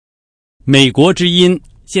美国之音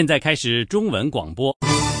现在开始中文广播。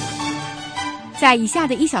在以下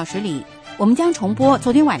的1小时里，我们将重播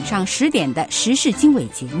昨天晚上10点的时事经纬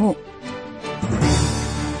节目。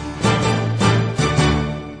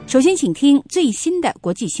首先请听最新的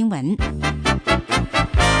国际新闻。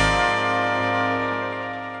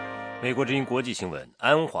美国之音国际新闻，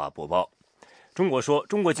安华播报。中国说，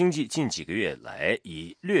中国经济近几个月来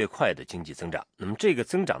以略快的经济增长，那么这个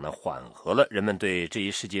增长呢，缓和了人们对这一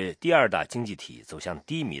世界第二大经济体走向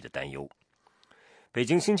低迷的担忧。北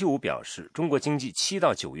京星期五表示，中国经济7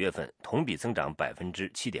到9月份同比增长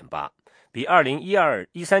 7.8%， 比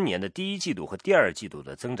2012-13年的第一季度和第二季度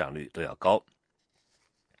的增长率都要高。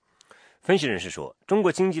分析人士说，中国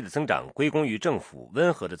经济的增长归功于政府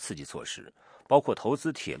温和的刺激措施，包括投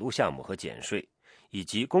资铁路项目和减税，以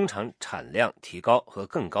及工厂产量提高和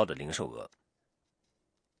更高的零售额。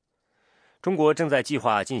中国正在计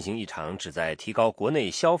划进行一场旨在提高国内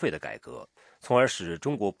消费的改革，从而使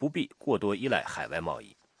中国不必过多依赖海外贸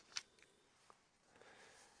易。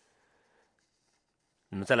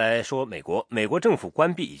那么再来说美国政府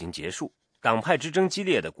关闭已经结束，党派之争激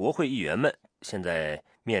烈的国会议员们现在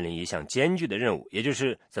面临一项艰巨的任务，也就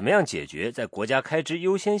是怎么样解决在国家开支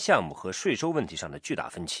优先项目和税收问题上的巨大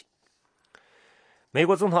分歧。美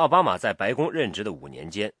国总统奥巴马在白宫任职的5年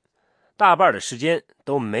间，大半的时间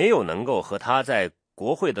都没有能够和他在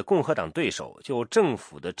国会的共和党对手就政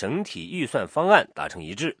府的整体预算方案达成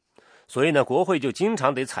一致，所以呢，国会就经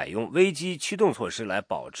常得采用危机驱动措施来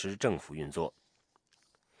保持政府运作。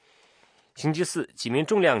星期四，几名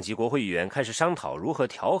重量级国会议员开始商讨如何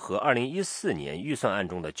调和2014年预算案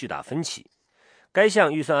中的巨大分歧。该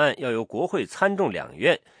项预算案要由国会参众两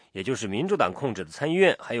院，也就是民主党控制的参议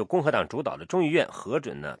院还有共和党主导的众议院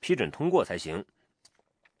批准通过才行。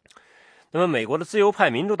那么美国的自由派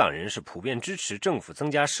民主党人是普遍支持政府增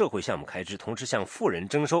加社会项目开支，同时向富人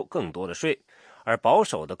征收更多的税，而保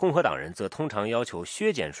守的共和党人则通常要求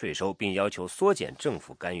削减税收，并要求缩减政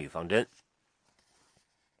府干预方针。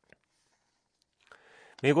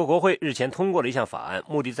美国国会日前通过了一项法案，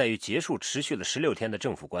目的在于结束持续了16天的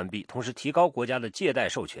政府关闭，同时提高国家的借贷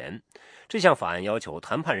授权。这项法案要求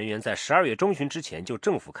谈判人员在12月中旬之前就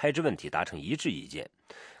政府开支问题达成一致意见。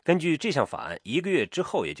根据这项法案，1个月之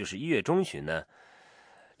后，也就是1月中旬呢，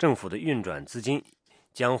政府的运转资金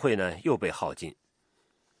将会呢又被耗尽。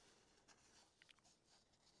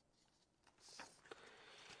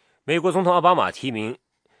美国总统奥巴马提名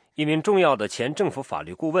一名重要的前政府法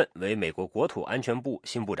律顾问为美国国土安全部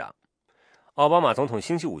新部长。奥巴马总统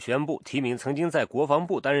星期五宣布提名曾经在国防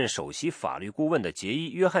部担任首席法律顾问的杰伊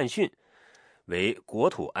·约翰逊为国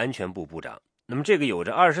土安全部部长。那么这个有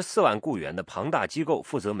着24万雇员的庞大机构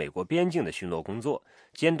负责美国边境的巡逻工作，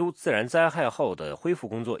监督自然灾害后的恢复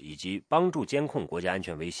工作，以及帮助监控国家安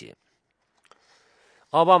全威胁。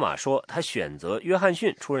奥巴马说，他选择约翰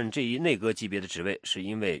逊出任这一内阁级别的职位，是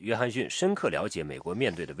因为约翰逊深刻了解美国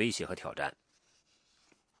面对的威胁和挑战。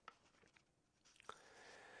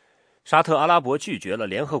沙特阿拉伯拒绝了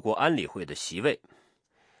联合国安理会的席位，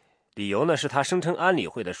理由呢是他声称安理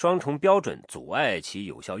会的双重标准阻碍其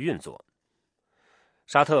有效运作。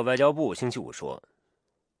沙特外交部星期五说，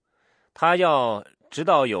他要直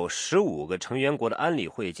到有15个成员国的安理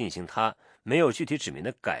会进行他没有具体指明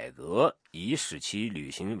的改革，以使其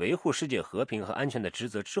履行维护世界和平和安全的职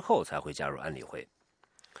责之后，才会加入安理会。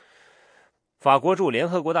法国驻联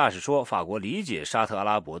合国大使说，法国理解沙特阿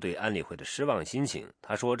拉伯对安理会的失望心情。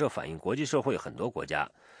他说，这反映国际社会很多国家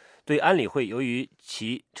对安理会由于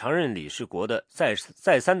其常任理事国的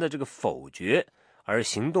再三的这个否决而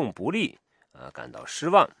行动不力感到失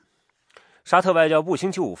望。沙特外交部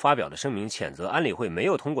星期五发表的声明谴责安理会没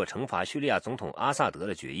有通过惩罚叙利亚总统阿萨德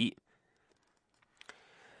的决议。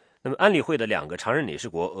那么安理会的2个常任理事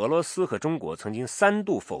国俄罗斯和中国曾经3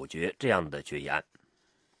度否决这样的决议案。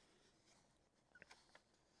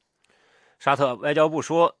沙特外交部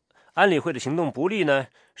说，安理会的行动不力呢，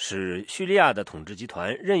使叙利亚的统治集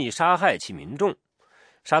团任意杀害其民众。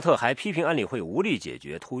沙特还批评安理会无力解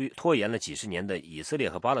决拖延了几十年的以色列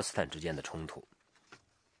和巴勒斯坦之间的冲突。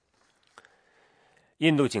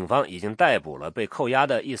印度警方已经逮捕了被扣押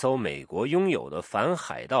的一艘美国拥有的反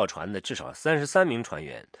海盗船的至少33名船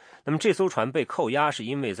员。那么这艘船被扣押是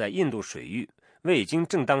因为在印度水域未经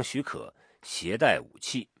正当许可携带武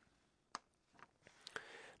器。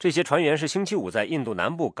这些船员是星期五在印度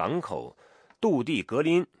南部港口杜蒂格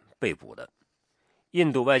林被捕的。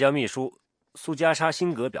印度外交秘书苏加沙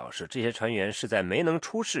辛格表示，这些船员是在没能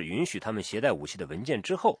出示允许他们携带武器的文件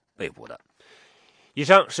之后被捕的。以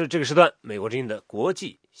上是这个时段美国之音的国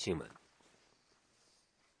际新闻。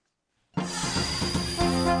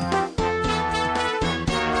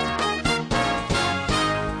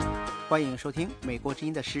欢迎收听美国之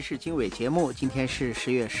音的时事经纬节目。今天是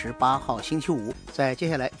10月18号星期五，在接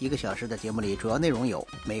下来1个小时的节目里，主要内容有：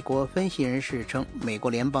美国分析人士称，美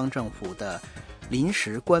国联邦政府的临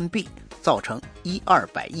时关闭造成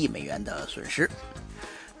100-200亿美元的损失；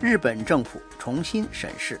日本政府重新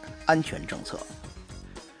审视安全政策；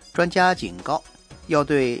专家警告要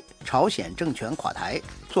对朝鲜政权垮台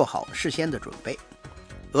做好事先的准备；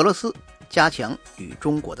俄罗斯加强与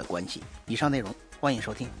中国的关系。以上内容欢迎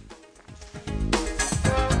收听。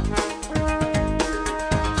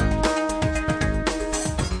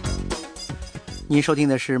您收听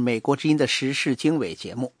的是美国之音的时事经纬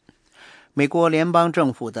节目。美国联邦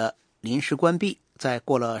政府的临时关闭在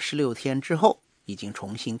过了16天之后已经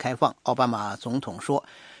重新开放。奥巴马总统说，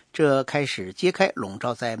这开始揭开笼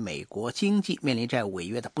罩在美国经济面临债务违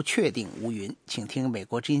约的不确定乌云。请听美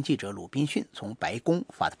国之音记者鲁滨逊从白宫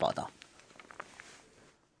发的报道。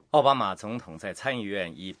奥巴马总统在参议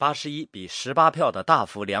院以81比18票的大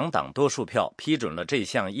幅两党多数票批准了这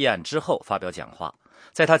项议案之后发表讲话。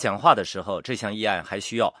在他讲话的时候，这项议案还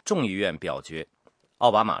需要众议院表决。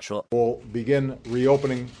奥巴马说 We'll begin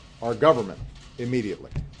reopening our government immediately,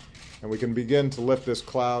 and we can begin to lift this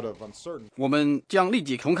cloud of uncertainty. 我们将立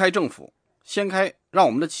即重开政府，掀开让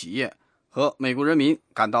我们的企业和美国人民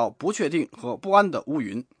感到不确定和不安的乌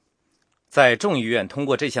云。在众议院通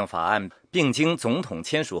过这项法案并经总统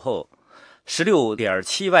签署后，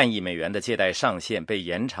 16.7 万亿美元的借贷上限被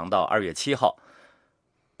延长到2月7号，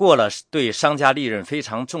过了对商家利润非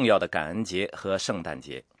常重要的感恩节和圣诞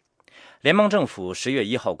节。联邦政府10月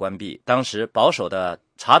1号关闭，当时保守的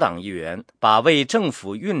茶党议员把为政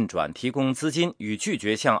府运转提供资金与拒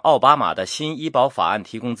绝向奥巴马的新医保法案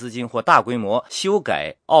提供资金或大规模修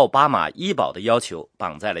改奥巴马医保的要求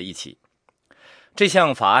绑在了一起。这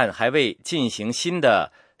项法案还为进行新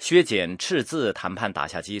的削减赤字谈判打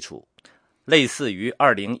下基础，类似于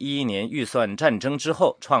2011年预算战争之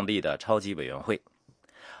后创立的超级委员会。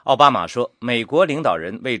奥巴马说，美国领导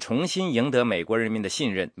人为重新赢得美国人民的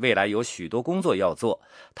信任，未来有许多工作要做。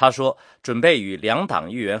他说，准备与两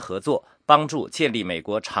党议员合作，帮助建立美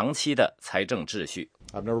国长期的财政秩序。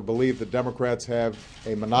I've never believed that Democrats have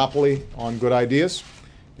a monopoly on good ideas,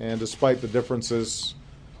 and despite the differences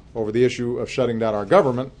over the issue of shutting down our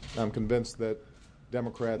government, I'm convinced that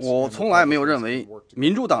Democrats 我从来没有认为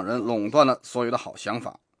民主党人垄断了所有的好想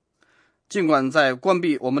法，尽管在关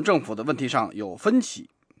闭我们政府的问题上有分歧，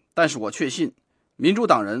但是我确信民主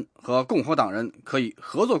党人和共和党人可以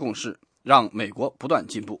合作共事，让美国不断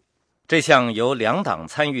进步。这项由两党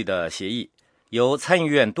参与的协议，由参议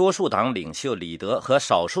院多数党领袖里德和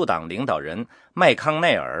少数党领导人麦康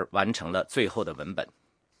奈尔完成了最后的文本。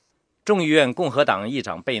众议院共和党议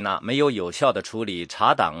长贝纳没有有效地处理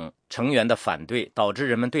茶党成员的反对，导致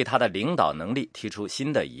人们对他的领导能力提出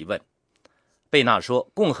新的疑问。贝纳说，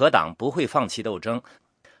共和党不会放弃斗争。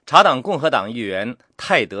茶党共和党议员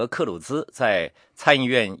泰德·克鲁兹在参议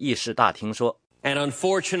院议事大厅说 And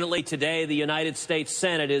unfortunately today the United States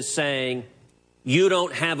Senate is saying, you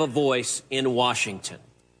don't have a voice in Washington.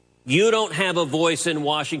 You don't have a voice in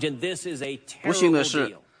Washington. This is a terrible deal. 不幸的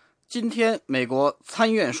是，今天美国参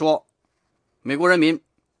议院说，美国人民，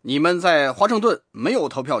你们在华盛顿没有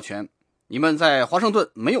投票权，你们在华盛顿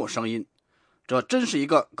没有声音，这真是一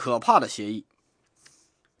个可怕的协议。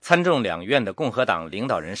参众两院的共和党领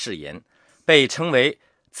导人誓言，被称为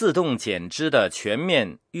自动减支的全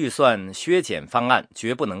面预算削减方案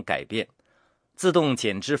绝不能改变。自动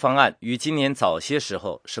减支方案于今年早些时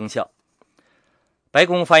候生效。白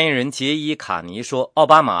宫发言人杰伊·卡尼说，奥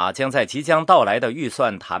巴马将在即将到来的预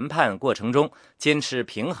算谈判过程中坚持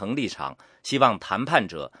平衡立场，希望谈判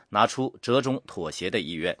者拿出折中妥协的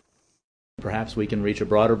意愿。Perhaps we can reach a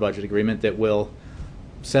broader budget agreement that will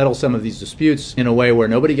settle some of these disputes in a way where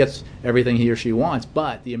nobody gets everything he or she wants,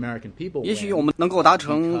 but the American people 也许我们能够达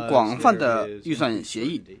成广泛的预算协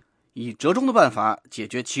议，以折中的办法解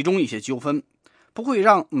决其中一些纠纷，不会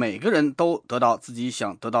让每个人都得到自己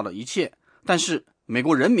想得到的一切，但是美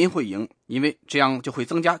国人民会赢，因为这样就会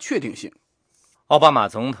增加确定性。奥巴马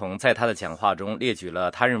总统在他的讲话中列举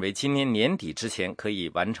了他认为今年年底之前可以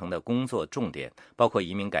完成的工作重点，包括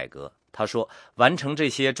移民改革。他说，完成这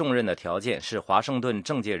些重任的条件是华盛顿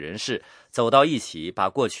政界人士走到一起，把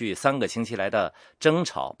过去3个星期来的争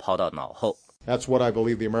吵抛到脑后。That's what I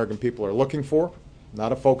believe the American people are looking for,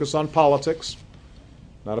 not a focus on politics,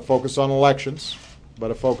 not a focus on elections,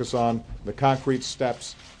 but a focus on the concrete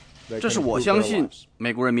steps that can improve their lives. 这是我相信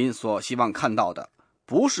美国人民所希望看到的，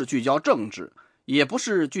不是聚焦政治，也不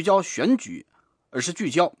是聚焦选举，而是聚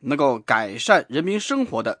焦能够改善人民生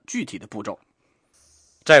活的具体的步骤。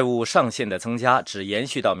债务上限的增加只延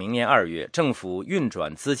续到明年2月，政府运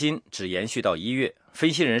转资金只延续到1月。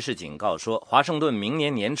分析人士警告说，华盛顿明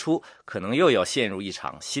年年初可能又要陷入一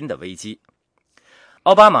场新的危机。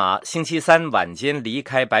奥巴马星期三晚间离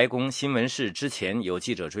开白宫新闻室之前，有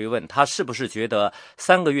记者追问他是不是觉得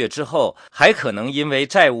3个月之后还可能因为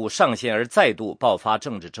债务上限而再度爆发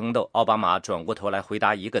政治争斗。奥巴马转过头来回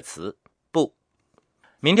答一个词：不。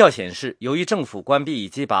民调显示，由于政府关闭以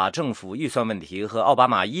及把政府预算问题和奥巴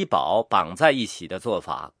马医保绑在一起的做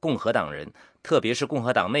法，共和党人，特别是共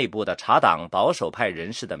和党内部的茶党保守派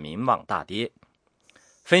人士的民望大跌。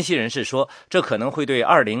分析人士说，这可能会对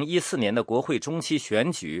2014年的国会中期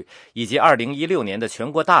选举以及2016年的全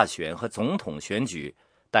国大选和总统选举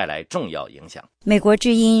带来重要影响。美国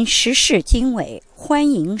之音时事经纬，欢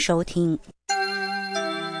迎收听。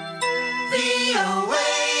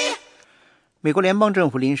美国联邦政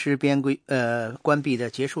府临时关闭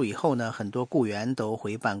的结束以后呢，很多雇员都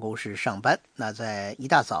回办公室上班。那在一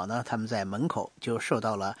大早呢，他们在门口就受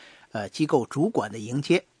到了机构主管的迎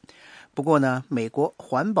接。不过呢，美国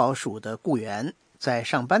环保署的雇员在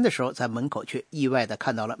上班的时候，在门口却意外地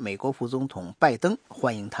看到了美国副总统拜登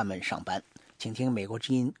欢迎他们上班。请听美国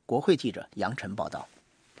之音国会记者杨晨报道。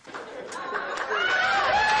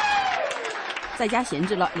在家闲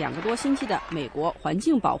置了2个多星期的美国环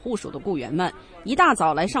境保护署的雇员们，一大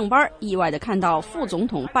早来上班，意外地看到副总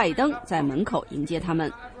统拜登在门口迎接他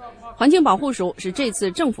们。环境保护署是这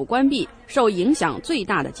次政府关闭受影响最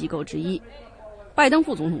大的机构之一。拜登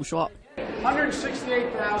副总统说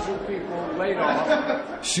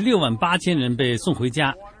，16万8千人被送回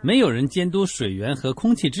家，没有人监督水源和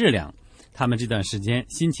空气质量。他们这段时间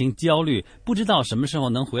心情焦虑，不知道什么时候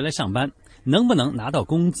能回来上班，能不能拿到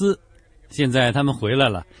工资。现在他们回来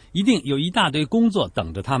了，一定有一大堆工作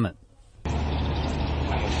等着他们。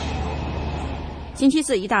星期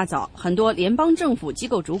四一大早，很多联邦政府机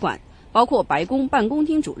构主管，包括白宫办公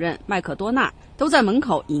厅主任麦克多纳，都在门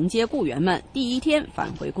口迎接雇员们第一天返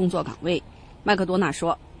回工作岗位。麦克多纳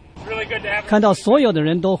说，看到所有的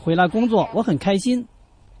人都回来工作，我很开心。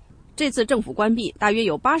这次政府关闭，大约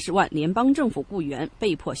有80万联邦政府雇员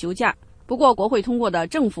被迫休假。不过，国会通过的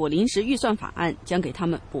政府临时预算法案将给他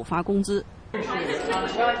们补发工资。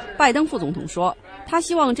拜登副总统说，他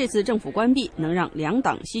希望这次政府关闭能让两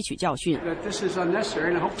党吸取教训。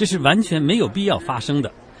这是完全没有必要发生的。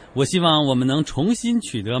我希望我们能重新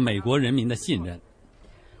取得美国人民的信任。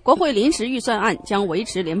国会临时预算案将维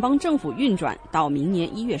持联邦政府运转到明年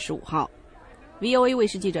1月15号。VOA 卫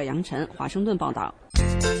视记者杨晨，华盛顿报道。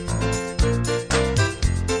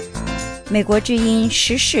美国之音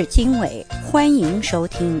时事经纬，欢迎收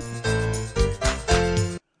听。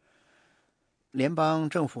联邦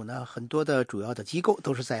政府呢，很多的主要的机构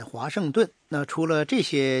都是在华盛顿。那除了这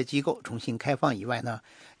些机构重新开放以外呢，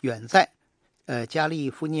远在加利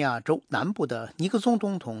福尼亚州南部的尼克松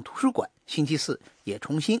总统图书馆星期四也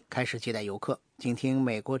重新开始接待游客。请听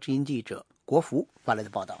美国之音记者国福发来的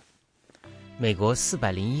报道。美国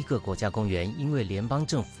401个国家公园因为联邦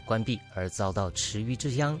政府关闭而遭到池鱼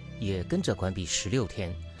之殃，也跟着关闭16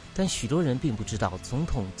天。但许多人并不知道，总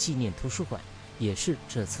统纪念图书馆也是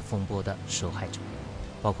这次风波的受害者，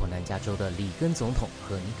包括南加州的里根总统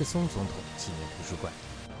和尼克松总统纪念图书馆。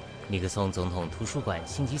尼克松总统图书馆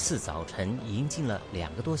星期四早晨迎进了2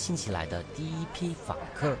个多星期来的第一批访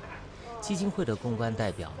客。基金会的公关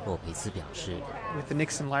代表洛佩兹表示， With the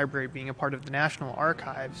Nixon Library being a part of the National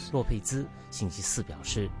Archives, 洛佩兹星期四表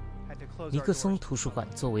示，尼克松图书馆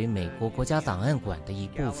作为美国国家档案馆的一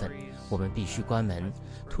部分，我们必须关门。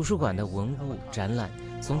图书馆的文物展览、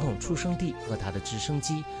总统出生地和他的直升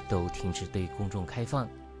机都停止对公众开放。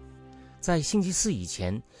在星期四以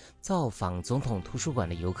前，造访总统图书馆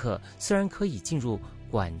的游客虽然可以进入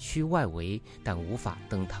馆区外围，但无法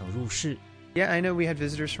登堂入室。Yeah, I know we had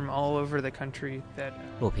visitors from all over the country that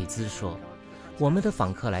洛佩兹说，我们的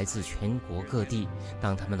访客来自全国各地，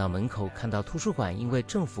当他们到门口看到图书馆因为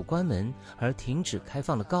政府关门而停止开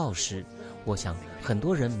放的告示，我想很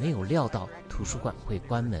多人没有料到图书馆会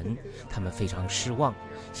关门，他们非常失望。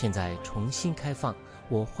现在重新开放，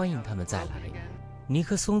我欢迎他们再来。尼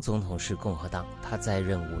克松总统是共和党，他在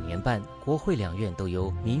任5年半，国会2院都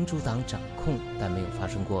由民主党掌控，但没有发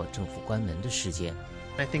生过政府关门的事件。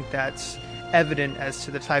I think that's evident as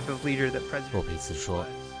to the type of leader that President 洛佩兹说，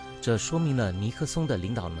这说明了尼克松的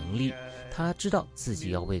领导能力，他知道自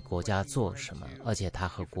己要为国家做什么，而且他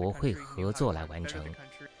和国会合作来完成。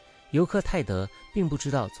游客泰德并不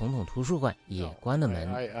知道总统图书馆也关了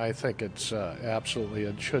门。I think it's absolutely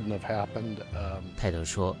it shouldn't have happened. 泰德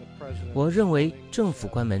说，我认为政府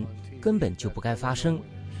关门根本就不该发生。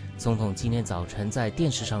总统今天早晨在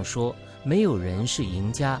电视上说，没有人是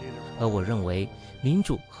赢家，而我认为民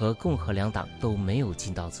主和共和2党都没有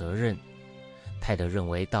尽到责任。泰德认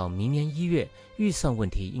为到明年1月，预算问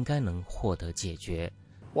题应该能获得解决。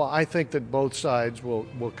Well, I think that both sides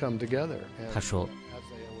will come together. 他说，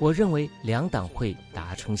我认为两党会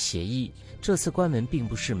达成协议，这次关门并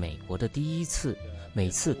不是美国的第一次，每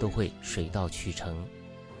次都会水到渠成。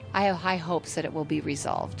I have high hopes that it will be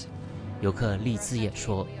resolved. 尤克利兹也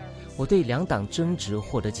说，我对两党争执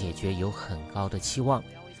获得解决有很高的期望。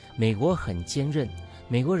美国很坚韧，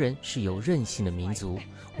美国人是有韧性的民族，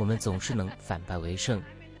我们总是能反败为胜。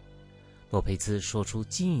洛佩兹说出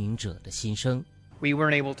经营者的心声。We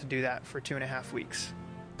weren't able to do that for 2.5 weeks.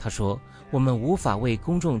 他说，我们无法为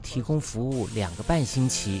公众提供服务2个半星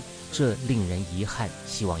期，这令人遗憾，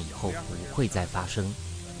希望以后不会再发生。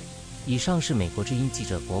以上是美国之音记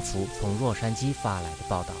者国福从洛杉矶发来的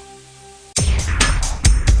报道。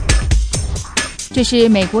这是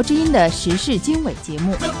美国之音的时事经纬节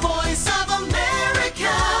目。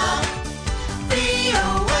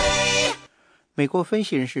美国分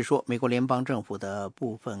析人士说，美国联邦政府的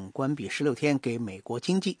部分关闭16天给美国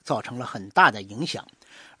经济造成了很大的影响，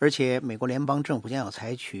而且美国联邦政府将要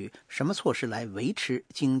采取什么措施来维持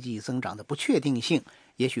经济增长的不确定性，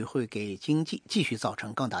也许会给经济继续造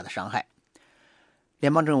成更大的伤害。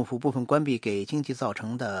联邦政府部分关闭给经济造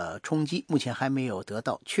成的冲击目前还没有得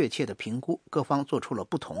到确切的评估，各方做出了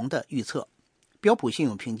不同的预测。标普信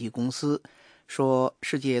用评级公司说，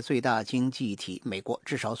世界最大经济体美国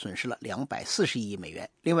至少损失了240亿美元。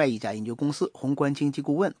另外一家研究公司宏观经济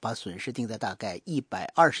顾问把损失定在大概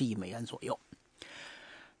120亿美元左右。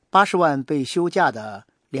80万被休假的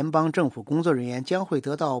联邦政府工作人员将会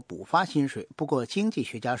得到补发薪水，不过经济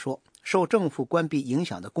学家说，受政府关闭影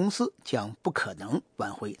响的公司将不可能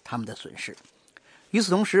挽回他们的损失。与此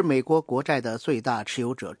同时，美国国债的最大持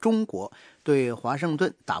有者中国对华盛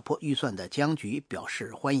顿打破预算的僵局表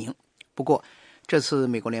示欢迎。不过，这次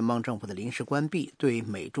美国联邦政府的临时关闭对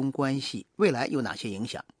美中关系未来有哪些影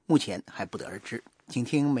响，目前还不得而知。请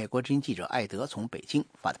听美国之音记者艾德从北京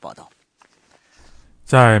发的报道。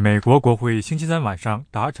在美国国会星期三晚上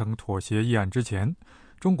达成妥协议案之前，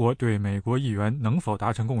中国对美国议员能否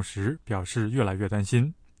达成共识表示越来越担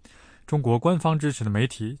心。中国官方支持的媒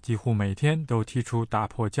体几乎每天都提出打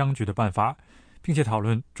破僵局的办法，并且讨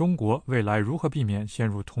论中国未来如何避免陷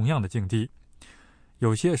入同样的境地。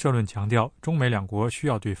有些社论强调中美两国需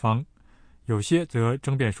要对方，有些则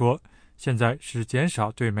争辩说现在是减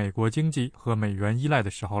少对美国经济和美元依赖的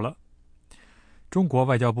时候了。中国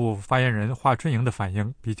外交部发言人华春莹的反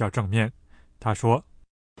应比较正面，他说，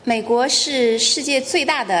美国是世界最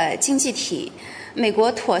大的经济体，美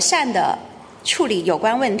国妥善地处理有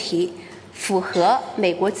关问题，符合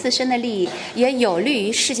美国自身的利益，也有利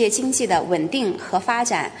于世界经济的稳定和发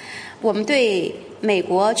展。我们对美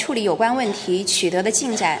国处理有关问题取得的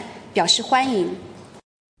进展表示欢迎。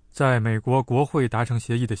在美国国会达成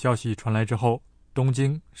协议的消息传来之后，东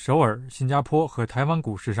京、首尔、新加坡和台湾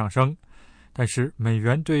股市上升，但是美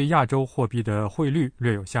元对亚洲货币的汇率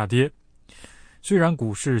略有下跌。虽然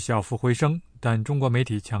股市小幅回升，但中国媒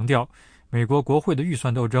体强调美国国会的预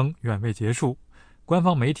算斗争远未结束。官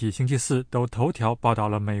方媒体星期四都头条报道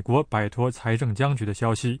了美国摆脱财政僵局的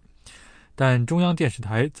消息，但中央电视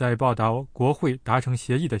台在报道国会达成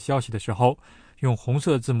协议的消息的时候，用红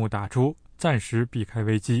色字幕打出暂时避开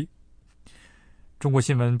危机。中国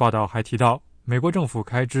新闻报道还提到，美国政府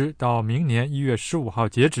开支到明年1月15号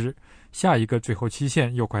截止，下一个最后期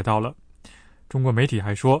限又快到了。中国媒体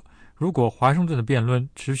还说，如果华盛顿的辩论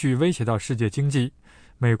持续威胁到世界经济，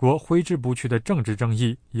美国挥之不去的政治争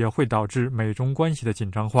议也会导致美中关系的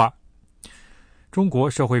紧张化。中国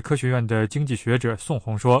社会科学院的经济学者宋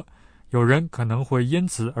红说，有人可能会因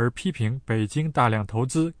此而批评北京大量投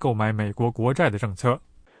资购买美国国债的政策。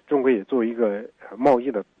中国也作为一个贸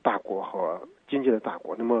易的大国和经济的大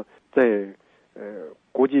国，那么在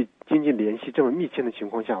国际经济联系这么密切的情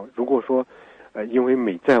况下，如果说因为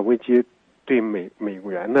美债危机对美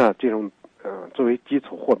元的这种作为基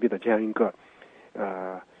础货币的这样一个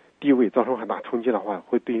地位造成很大冲击的话，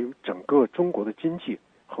会对于整个中国的经济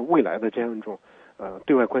和未来的这样一种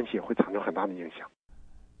对外关系也会产生很大的影响。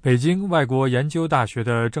北京外国研究大学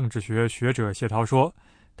的政治学学者谢涛说，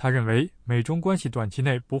他认为美中关系短期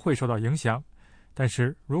内不会受到影响，但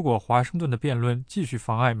是如果华盛顿的辩论继续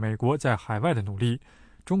妨碍美国在海外的努力，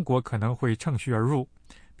中国可能会趁虚而入，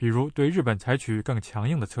比如对日本采取更强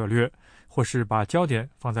硬的策略，或是把焦点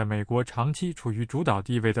放在美国长期处于主导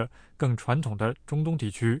地位的更传统的中东地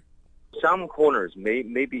区。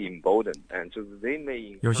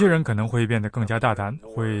有些人可能会变得更加大胆，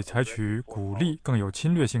会采取鼓励更有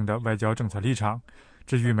侵略性的外交政策立场。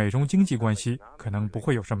至于美中经济关系，可能不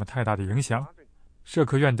会有什么太大的影响。社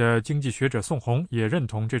科院的经济学者宋红也认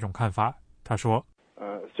同这种看法。他说，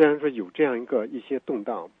虽然说有这样一些动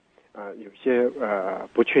荡，有些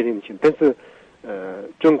不确定性，但是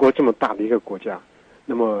中国这么大的一个国家，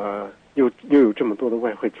那么又有这么多的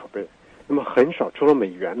外汇储备，那么很少除了美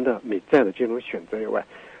元的美债的这种选择以外，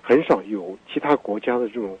很少有其他国家的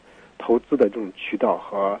这种投资的这种渠道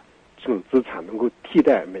和这种资产能够替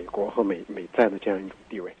代美国和美债的这样一种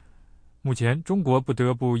地位。目前，中国不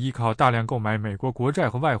得不依靠大量购买美国国债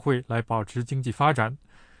和外汇来保持经济发展。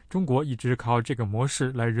中国一直靠这个模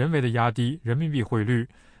式来人为的压低人民币汇率，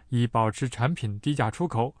以保持产品低价出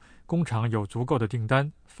口，工厂有足够的订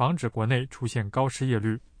单，防止国内出现高失业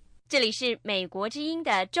率。这里是美国之音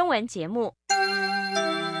的中文节目。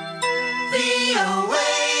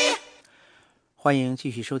欢迎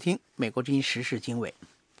继续收听美国之音时事经纬。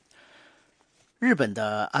日本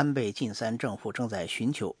的安倍晋三政府正在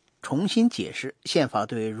寻求重新解释宪法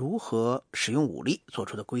对如何使用武力做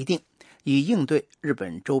出的规定，以应对日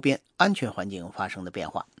本周边安全环境发生的变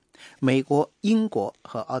化。美国、英国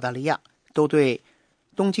和澳大利亚都对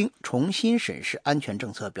东京重新审视安全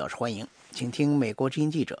政策表示欢迎。请听美国之音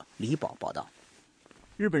记者李宝报道。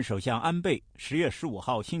日本首相安倍10月15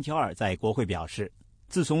号星期二在国会表示，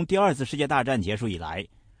自从第二次世界大战结束以来，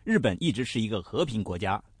日本一直是一个和平国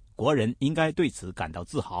家，国人应该对此感到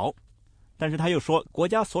自豪。但是他又说，国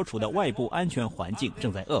家所处的外部安全环境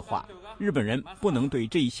正在恶化，日本人不能对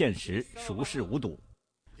这一现实熟视无睹。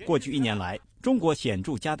过去1年来，中国显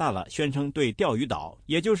著加大了宣称对钓鱼岛，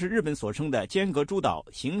也就是日本所称的尖阁诸岛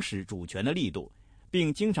行使主权的力度，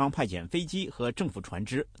并经常派遣飞机和政府船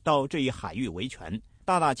只到这一海域维权，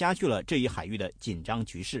大大加剧了这一海域的紧张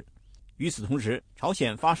局势。与此同时，朝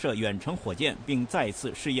鲜发射远程火箭并再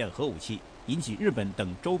次试验核武器，引起日本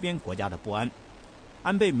等周边国家的不安。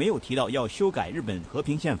安倍没有提到要修改日本和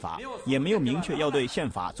平宪法，也没有明确要对宪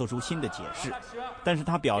法做出新的解释，但是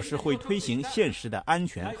他表示会推行现实的安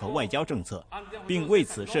全和外交政策，并为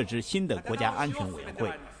此设置新的国家安全委员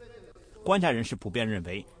会。观察人士普遍认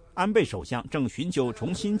为，安倍首相正寻求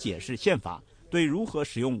重新解释宪法对如何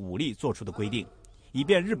使用武力做出的规定，以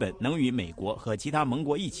便日本能与美国和其他盟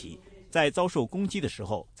国一起，在遭受攻击的时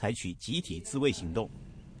候采取集体自卫行动。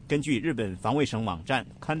根据日本防卫省网站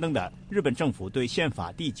刊登的日本政府对宪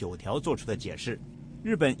法第9条做出的解释，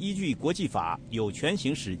日本依据国际法有权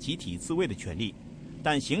行使集体自卫的权利，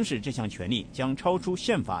但行使这项权利将超出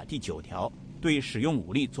宪法第9条对使用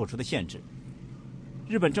武力做出的限制。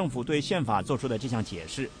日本政府对宪法做出的这项解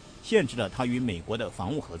释限制了它与美国的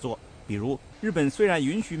防务合作，比如日本虽然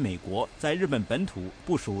允许美国在日本本土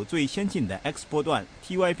部署最先进的 X 波段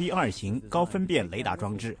TYP-2 型高分辨雷达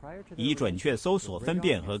装置，以准确搜索、分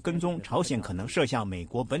辨和跟踪朝鲜可能射向美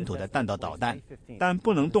国本土的弹道导弹，但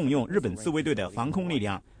不能动用日本自卫队的防空力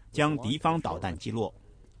量将敌方导弹击落。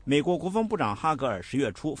美国国防部长哈格尔10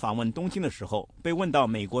月初访问东京的时候，被问到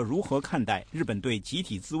美国如何看待日本对集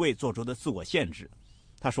体自卫做出的自我限制，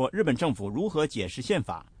他说，日本政府如何解释宪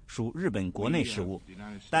法属日本国内事务，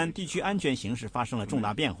但地区安全形势发生了重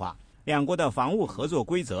大变化，两国的防务合作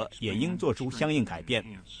规则也应做出相应改变。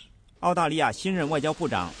澳大利亚新任外交部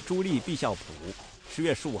长朱莉·毕肖普10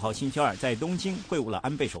月15号星期二在东京会晤了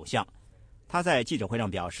安倍首相。他在记者会上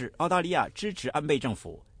表示，澳大利亚支持安倍政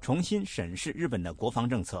府重新审视日本的国防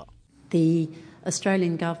政策。The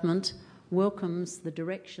Australian government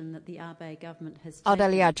澳大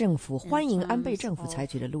利亚政府欢迎安倍政府采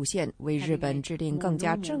取的路线，为日本制定更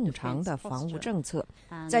加正常的防务政策，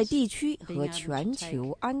在地区和全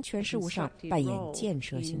球安全事务上扮演建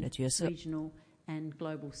设性的角色。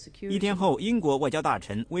一天后，英国外交大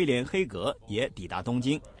臣威廉·黑格也抵达东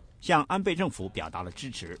京，向安倍政府表达了支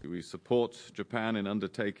持。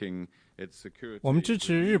我们支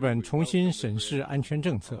持日本重新审视安全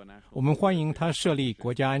政策，我们欢迎他设立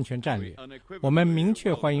国家安全战略，我们明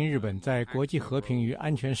确欢迎日本在国际和平与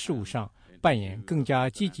安全事务上扮演更加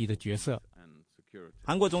积极的角色。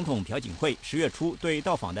韩国总统朴槿惠10月初对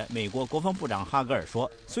到访的美国国防部长哈格尔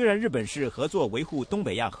说，虽然日本是合作维护东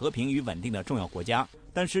北亚和平与稳定的重要国家，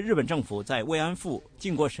但是日本政府在慰安妇、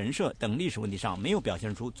靖国神社等历史问题上没有表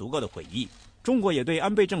现出足够的悔意。中国也对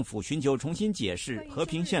安倍政府寻求重新解释和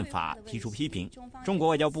平宪法提出批评。中国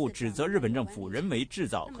外交部指责日本政府人为制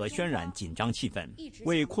造和渲染紧张气氛，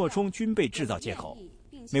为扩充军备制造借口。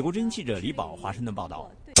美国之音记者李宝华盛顿报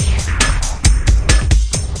道。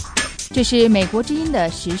这是美国之音的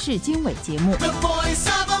时事经纬节目。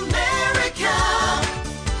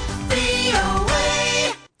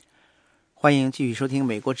欢迎继续收听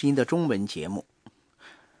美国之音的中文节目。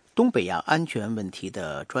东北亚安全问题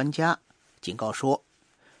的专家警告说，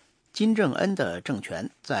金正恩的政权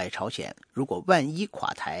在朝鲜如果万一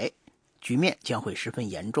垮台，局面将会十分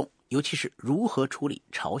严重，尤其是如何处理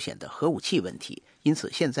朝鲜的核武器问题，因此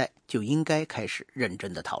现在就应该开始认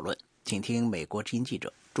真的讨论。请听美国之音记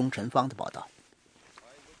者钟晨芳的报道。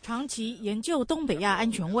长期研究东北亚安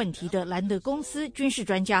全问题的兰德公司军事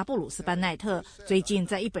专家布鲁斯·班奈特最近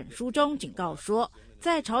在一本书中警告说，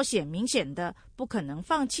在朝鲜明显的不可能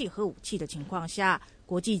放弃核武器的情况下，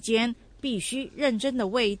国际间必须认真的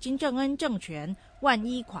为金正恩政权万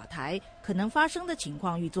一垮台可能发生的情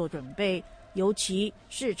况预做准备，尤其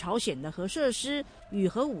是朝鲜的核设施与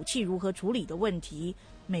核武器如何处理的问题。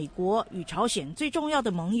美国与朝鲜最重要的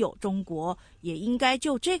盟友中国也应该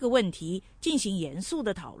就这个问题进行严肃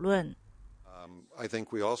的讨论。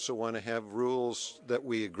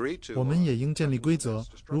我们也应建立规则，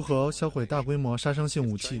如何销毁大规模杀伤性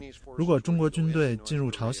武器。如果中国军队进入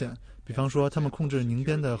朝鲜，比方说他们控制宁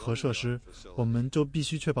边的核设施，我们就必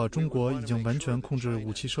须确保中国已经完全控制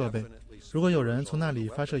武器设备。如果有人从那里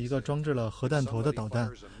发射一个装置了核弹头的导弹，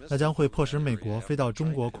那将会迫使美国飞到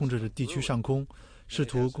中国控制的地区上空，试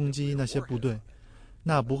图攻击那些部队，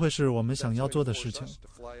那不会是我们想要做的事情。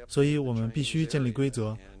所以我们必须建立规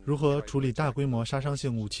则，如何处理大规模杀伤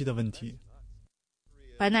性武器的问题。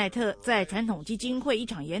班奈特在传统基金会一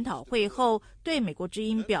场研讨会后对美国之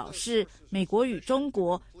音表示，美国与中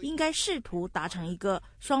国应该试图达成一个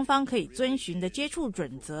双方可以遵循的接触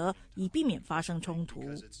准则，以避免发生冲突。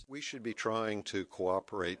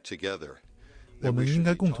我们应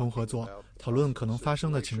该共同合作，讨论可能发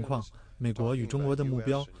生的情况，美国与中国的目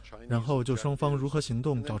标，然后就双方如何行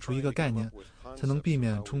动找出一个概念，才能避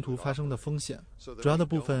免冲突发生的风险。主要的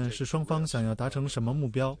部分是双方想要达成什么目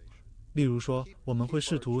标。例如说，我们会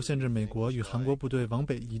试图限制美国与韩国部队往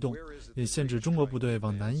北移动，也限制中国部队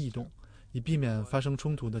往南移动，以避免发生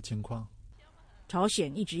冲突的情况。朝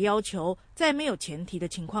鲜一直要求在没有前提的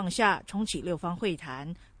情况下重启六方会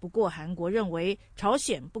谈，不过韩国认为朝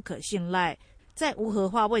鲜不可信赖，在无核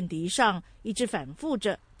化问题上一直反复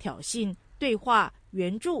着挑衅、对话、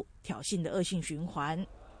援助、挑衅的恶性循环。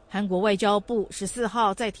韩国外交部14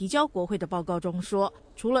号在提交国会的报告中说，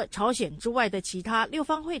除了朝鲜之外的其他六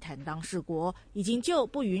方会谈当事国已经就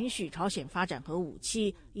不允许朝鲜发展核武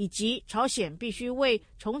器，以及朝鲜必须为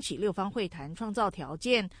重启六方会谈创造条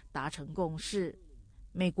件达成共识。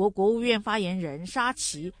美国国务院发言人沙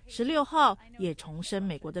奇16号也重申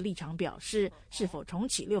美国的立场，表示是否重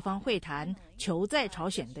启六方会谈求在朝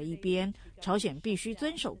鲜的一边，朝鲜必须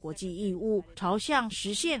遵守国际义务，朝向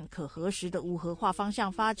实现可核实的无核化方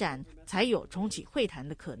向发展，才有重启会谈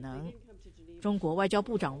的可能。中国外交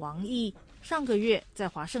部长王毅上个月在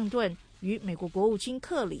华盛顿与美国国务卿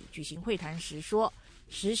克里举行会谈时说，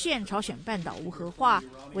实现朝鲜半岛无核化，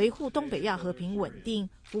维护东北亚和平稳定，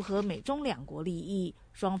符合美中两国利益，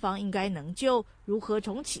双方应该能就如何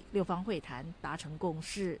重启六方会谈达成共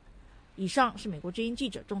识。以上是美国之音记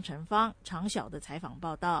者钟晨芳长晓的采访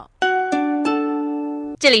报道。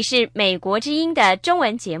这里是美国之音的中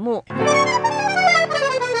文节目。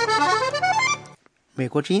美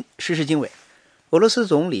国之音时事经纬，俄罗斯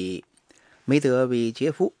总理梅德韦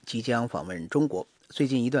杰夫即将访问中国。最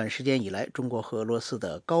近一段时间以来，中国和俄罗斯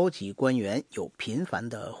的高级官员有频繁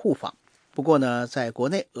的互访。不过呢，在国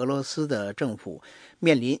内，俄罗斯的政府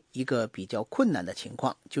面临一个比较困难的情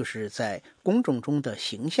况，就是在公众中的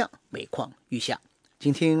形象每况愈下。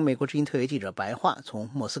请听美国之音特约记者白桦从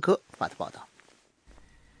莫斯科发的报道。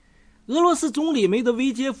俄罗斯总理梅德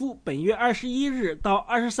韦杰夫本月21日到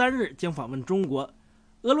23日将访问中国。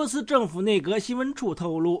俄罗斯政府内阁新闻处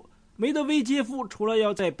透露，梅德韦杰夫除了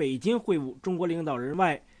要在北京会晤中国领导人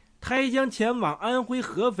外，他还将前往安徽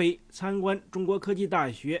合肥参观中国科技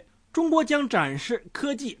大学，中国将展示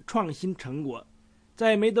科技创新成果。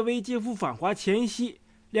在梅德韦杰夫访华前夕，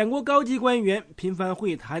两国高级官员频繁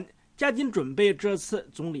会谈，加紧准备这次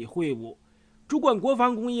总理会晤。主管国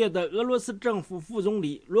防工业的俄罗斯政府副总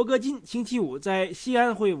理罗戈金星期五在西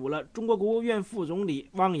安会晤了中国国务院副总理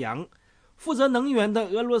汪洋。负责能源的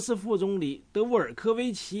俄罗斯副总理德沃尔科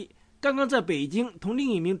维奇刚刚在北京同另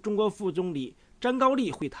一名中国副总理詹高丽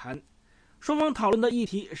会谈，双方讨论的议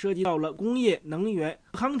题涉及到了工业、能源、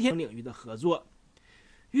航天领域的合作。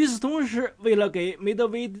与此同时，为了给梅德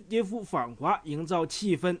韦杰夫访华营造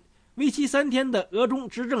气氛，为期3天的俄中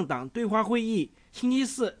执政党对话会议星期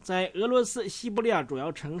四在俄罗斯西伯利亚主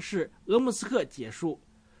要城市鄂木斯克结束。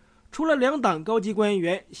除了两党高级官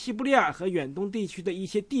员、西伯利亚和远东地区的一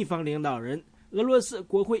些地方领导人、俄罗斯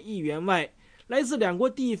国会议员外，来自两国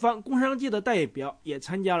地方工商界的代表也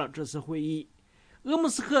参加了这次会议。鄂木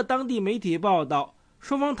斯克当地媒体报道，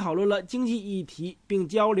双方讨论了经济议题，并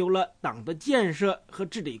交流了党的建设和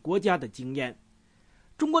治理国家的经验。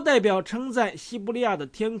中国代表称赞西伯利亚的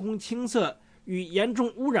天空清澈，与严重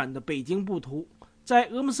污染的北京不同，在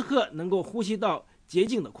鄂木斯克能够呼吸到洁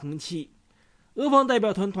净的空气。俄方代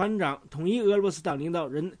表团团长、统一俄罗斯党领导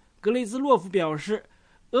人格雷兹洛夫表示，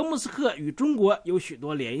俄莫斯科与中国有许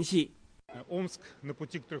多联系。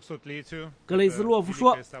格雷兹洛夫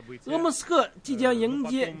说，俄莫斯科即将迎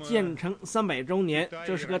接建成300周年，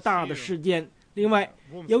这是个大的事件。另外，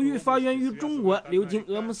由于发源于中国流经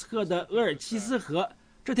俄莫斯科的额尔齐斯河，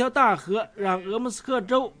这条大河让俄莫斯科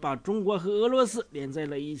州把中国和俄罗斯连在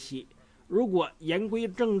了一起。如果言归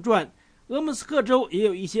正传，俄莫斯科州也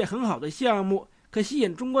有一些很好的项目，可吸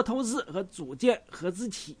引中国投资和组建合资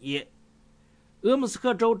企业。俄莫斯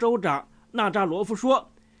科州州长纳扎罗夫说，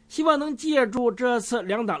希望能借助这次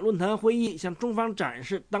两党论坛会议向中方展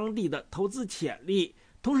示当地的投资潜力，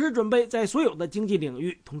同时准备在所有的经济领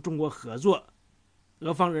域同中国合作。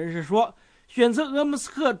俄方人士说，选择俄莫斯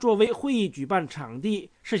科作为会议举办场地，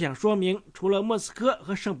是想说明除了莫斯科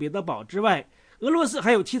和圣彼得堡之外，俄罗斯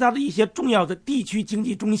还有其他的一些重要的地区经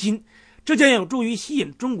济中心，这将有助于吸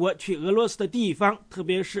引中国去俄罗斯的地方，特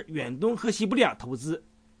别是远东和西伯利亚投资。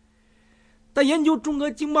但研究中俄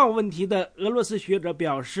经贸问题的俄罗斯学者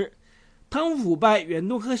表示，贪污腐败、远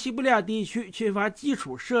东和西伯利亚地区缺乏基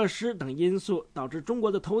础设施等因素，导致中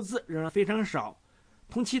国的投资仍然非常少。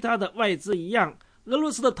同其他的外资一样，俄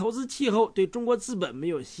罗斯的投资气候对中国资本没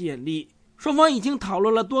有吸引力。双方已经讨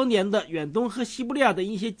论了多年的远东和西伯利亚的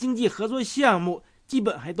一些经济合作项目，基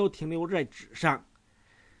本还都停留在纸上。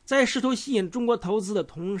在试图吸引中国投资的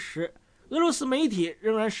同时，俄罗斯媒体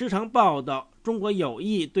仍然时常报道中国有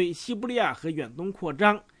意对西伯利亚和远东扩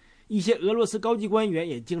张。一些俄罗斯高级官员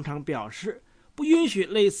也经常表示，不允许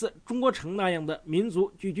类似中国城那样的民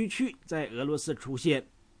族聚居区在俄罗斯出现。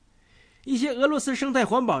一些俄罗斯生态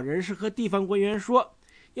环保人士和地方官员说，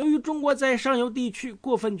由于中国在上游地区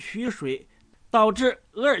过分取水，导致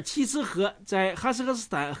额尔齐斯河在哈萨克斯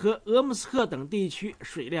坦和俄莫斯克等地区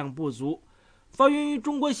水量不足。发源于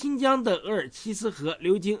中国新疆的额尔齐斯河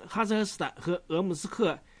流经哈萨克斯坦和俄莫斯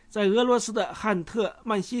克，在俄罗斯的汉特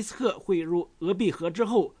曼西斯克汇入俄毕河之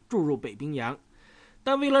后注入北冰洋。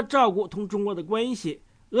但为了照顾同中国的关系，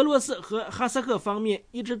俄罗斯和哈萨克方面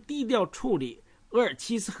一直低调处理额尔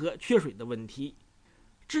齐斯河缺水的问题。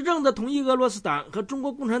执政的统一俄罗斯党和中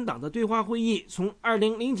国共产党的对话会议从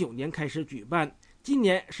2009年开始举办，今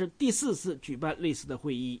年是第4次举办类似的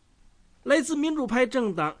会议。来自民主派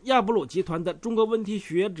政党亚布鲁集团的中国问题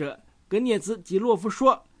学者格涅兹吉洛夫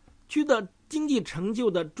说，取得经济成就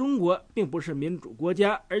的中国并不是民主国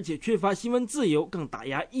家，而且缺乏新闻自由，更打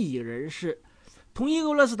压异议人士。统一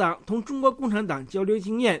俄罗斯党同中国共产党交流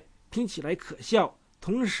经验听起来可笑，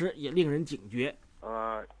同时也令人警觉。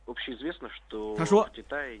他说，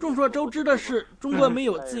众所周知的是，中国没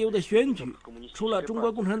有自由的选举，除了中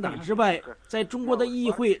国共产党之外，在中国的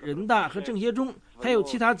议会、人大和政协中还有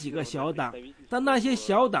其他几个小党，但那些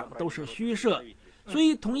小党都是虚设。所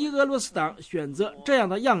以统一俄罗斯党选择这样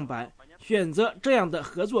的样板，选择这样的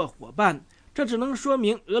合作伙伴，这只能说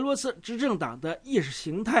明俄罗斯执政党的意识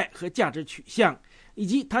形态和价值取向，以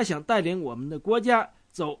及他想带领我们的国家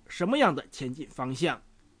走什么样的前进方向。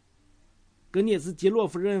格涅兹杰洛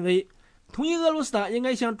夫认为，统一俄罗斯党应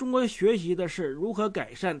该向中国学习的是如何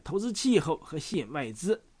改善投资气候和吸引外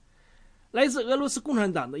资。来自俄罗斯共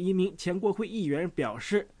产党的一名前国会议员表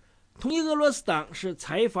示，统一俄罗斯党是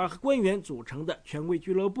财阀和官员组成的权贵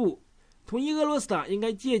俱乐部，统一俄罗斯党应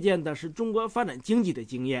该借鉴的是中国发展经济的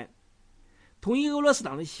经验。统一俄罗斯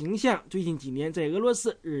党的形象最近几年在俄罗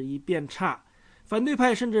斯日益变差，反对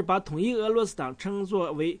派甚至把统一俄罗斯党称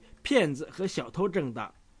作为骗子和小偷政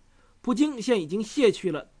党。普京现已经卸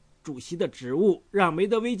去了主席的职务，让梅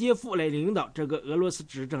德韦杰夫来领导这个俄罗斯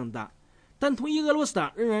执政党，但统一俄罗斯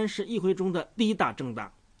党仍然是议会中的第一大政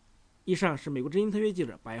党。以上是美国之音特约记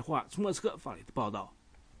者白桦从莫斯科发来的报道。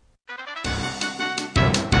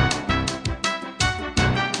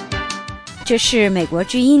这是美国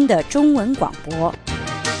之音的中文广播。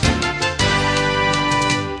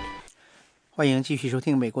欢迎继续收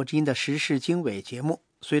听美国之音的时事经纬节目。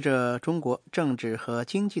随着中国政治和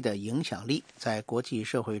经济的影响力在国际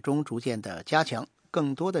社会中逐渐的加强，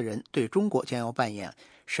更多的人对中国将要扮演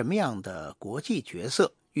什么样的国际角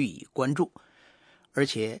色予以关注，而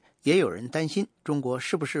且也有人担心中国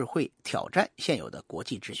是不是会挑战现有的国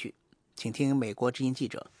际秩序。请听美国之音记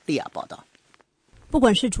者利亚报道。不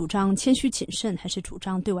管是主张谦虚谨慎，还是主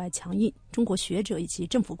张对外强硬，中国学者以及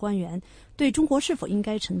政府官员对中国是否应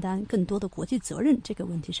该承担更多的国际责任这个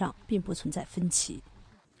问题上并不存在分歧。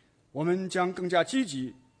我们将更加积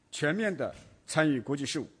极、全面地参与国际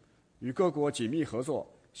事务，与各国紧密合作，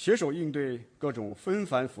携手应对各种纷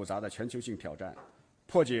繁复杂的全球性挑战，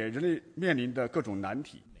破解人类面临的各种难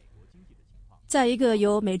题。在一个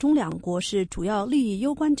由美中两国是主要利益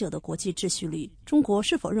攸关者的国际秩序里，中国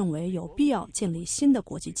是否认为有必要建立新的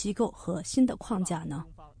国际机构和新的框架呢？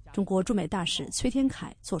中国驻美大使崔天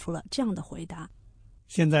凯做出了这样的回答：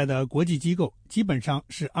现在的国际机构基本上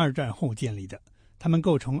是二战后建立的，它们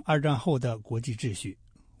构成二战后的国际秩序。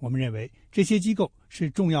我们认为这些机构是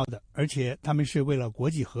重要的，而且它们是为了国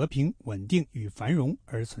际和平、稳定与繁荣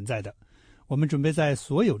而存在的。我们准备在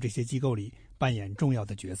所有这些机构里扮演重要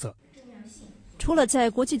的角色。除了在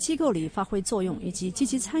国际机构里发挥作用以及积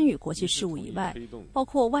极参与国际事务以外，包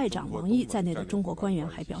括外长王毅在内的中国官员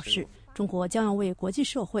还表示，中国将要为国际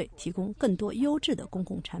社会提供更多优质的公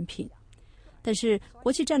共产品。但是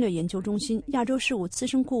国际战略研究中心亚洲事务资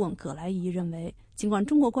深顾问葛莱仪认为，尽管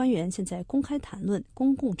中国官员现在公开谈论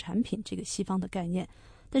公共产品这个西方的概念，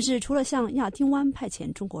但是除了向亚丁湾派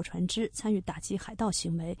遣中国船只参与打击海盗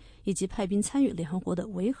行为，以及派兵参与联合国的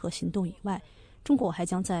维和行动以外，中国还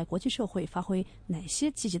将在国际社会发挥哪些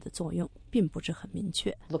积极的作用，并不是很明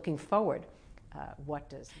确。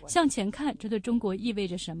向前看，这对中国意味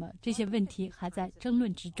着什么？这些问题还在争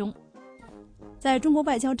论之中。在中国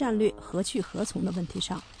外交战略何去何从的问题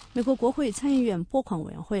上，美国国会参议院拨款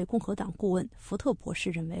委员会共和党顾问福特博士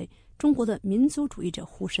认为，中国的民族主义者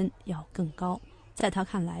呼声要更高。在他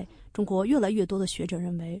看来，中国越来越多的学者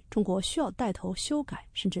认为，中国需要带头修改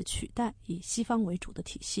甚至取代以西方为主的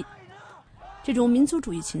体系。这种民族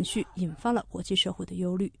主义情绪引发了国际社会的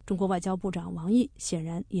忧虑。中国外交部长王毅显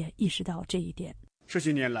然也意识到这一点。这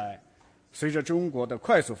些年来，随着中国的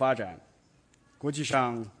快速发展，国际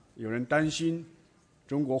上有人担心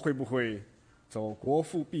中国会不会走国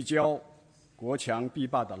富必骄、国强必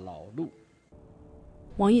霸的老路。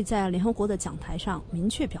王毅在联合国的讲台上明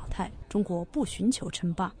确表态，中国不寻求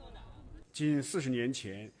称霸。近40年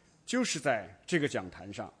前，就是在这个讲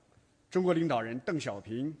坛上，中国领导人邓小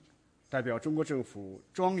平代表中国政府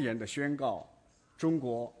庄严地宣告，中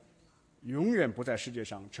国永远不在世界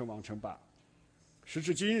上称王称霸。时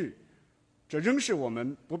至今日，这仍是我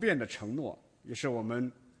们不变的承诺，也是我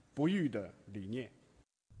们不渝的理念。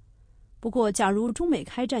不过，假如《中美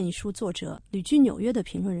开战》一书作者、旅居纽约的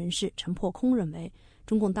评论人士陈破空认为，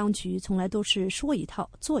中共当局从来都是说一套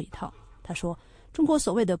做一套。他说，中国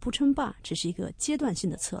所谓的不称霸只是一个阶段性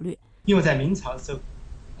的策略。因为在明朝的时候，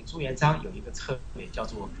朱元璋有一个策略叫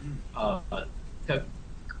做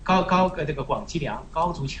这个广积粮，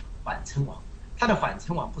高筑墙，缓称王。他的缓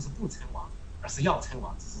称王不是不称王，而是要称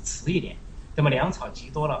王，只是迟一点。那么粮草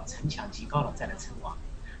积多了，城墙积高了，再来称王。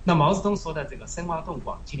那毛泽东说的这个深挖洞，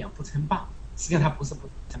广积粮，不称霸，实际上他不是不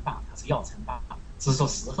称霸，他是要称霸，只是说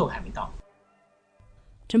时候还没到。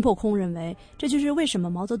陈破空认为，这就是为什么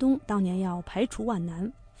毛泽东当年要排除万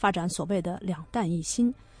难，发展所谓的两弹一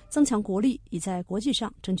星，增强国力，以在国际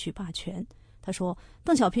上争取霸权。他说，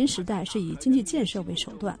邓小平时代是以经济建设为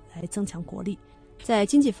手段来增强国力，在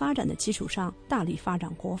经济发展的基础上大力发展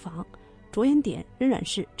国防，着眼点仍然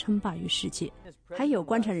是称霸于世界。还有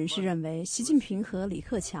观察人士认为，习近平和李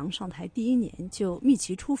克强上台第一年就密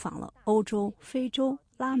集出访了欧洲、非洲、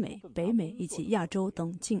拉美、北美以及亚洲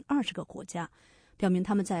等近20个国家，表明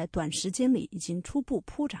他们在短时间里已经初步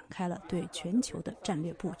铺展开了对全球的战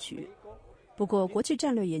略布局。不过，国际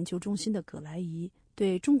战略研究中心的葛莱仪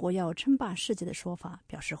对中国要称霸世界的说法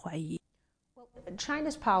表示怀疑。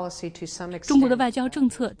中国的外交政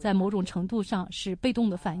策在某种程度上是被动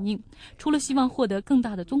的反应，除了希望获得更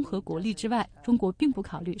大的综合国力之外，中国并不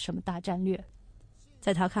考虑什么大战略。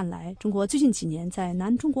在他看来，中国最近几年在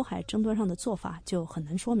南中国海争端上的做法就很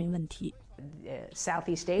难说明问题。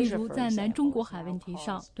例如，在南中国海问题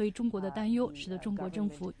上，对中国的担忧使得中国政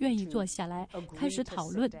府愿意坐下来开始讨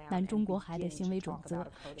论南中国海的行为准则，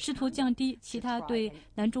试图降低其他对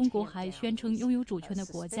南中国海宣称拥有主权的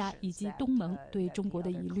国家以及东盟对中国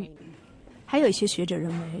的疑虑。还有一些学者认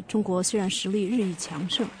为，中国虽然实力日益强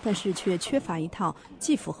盛，但是却缺乏一套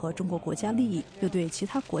既符合中国国家利益，又对其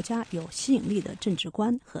他国家有吸引力的政治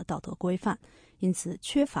观和道德规范，因此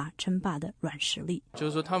缺乏称霸的软实力。就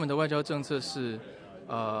是说，他们的外交政策是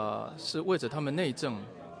为着他们内政、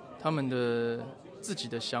他们的自己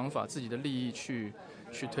的想法、自己的利益去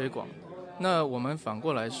推广。那我们反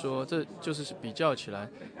过来说，这就是比较起来，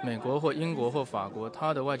美国或英国或法国，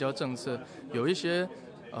它的外交政策有一些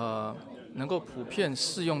能够普遍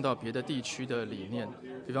适用到别的地区的理念，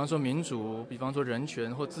比方说民主，比方说人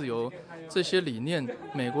权或自由，这些理念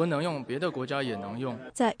美国能用，别的国家也能用。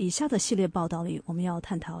在以下的系列报道里，我们要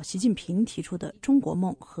探讨习近平提出的中国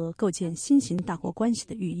梦和构建新型大国关系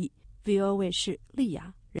的寓意。VOA 卫视丽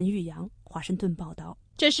雅、任玉阳，华盛顿报道。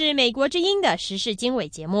这是美国之音的时事经纬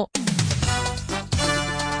节目。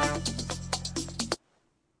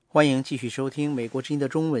欢迎继续收听美国之音的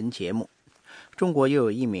中文节目。中国又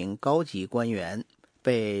有一名高级官员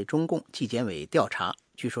被中共纪检委调查，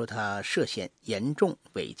据说他涉嫌严重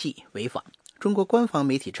违纪违法。中国官方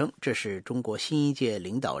媒体称，这是中国新一届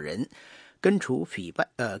领导人根除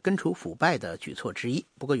腐败的举措之一。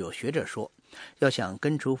不过有学者说，要想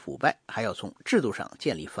根除腐败，还要从制度上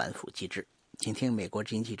建立反腐机制。请听美国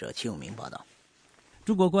之音记者齐永明报道。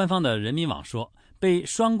中国官方的人民网说，被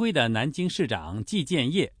双规的南京市长季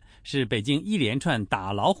建业是北京一连串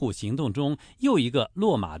打老虎行动中又一个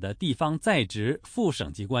落马的地方在职副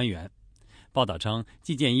省级官员。报道称，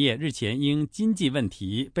季建业日前因经济问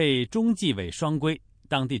题被中纪委双规，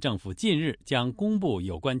当地政府近日将公布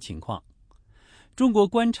有关情况。中国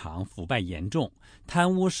官场腐败严重，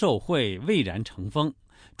贪污受贿蔚然成风。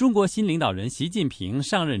中国新领导人习近平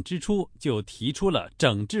上任之初就提出了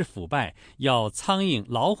整治腐败要苍蝇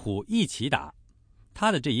老虎一起打，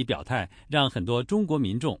他的这一表态让很多中国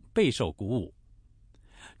民众备受鼓舞。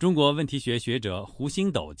中国问题学学者胡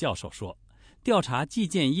星斗教授说，调查季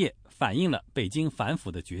建业反映了北京反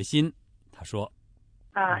腐的决心。他说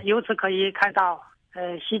由此可以看到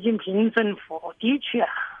习近平政府的确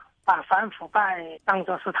把反腐败当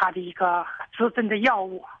作是他的一个执政的要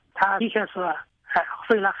务，他的确是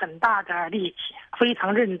费了很大的力气，非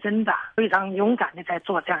常认真的非常勇敢的在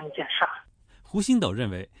做这样一件事。胡星斗认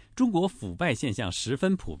为，中国腐败现象十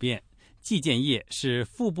分普遍，季建业是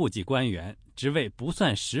副部级官员，职位不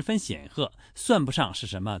算十分显赫，算不上是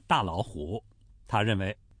什么大老虎。他认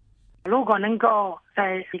为，如果能够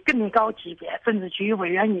在更高级别政治局委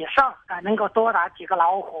员以上能够多打几个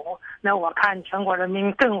老虎，那我看全国人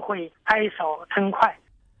民更会拍手称快。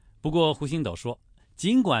不过胡星斗说，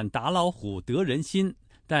尽管打老虎得人心，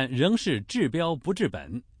但仍是治标不治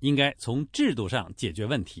本，应该从制度上解决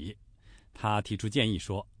问题。他提出建议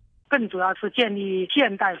说，更主要是建立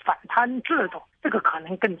现代反贪制度，这个可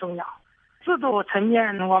能更重要。制度层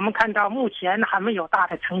面我们看到目前还没有大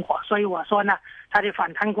的成果，所以我说呢，他的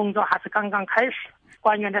反贪工作还是刚刚开始。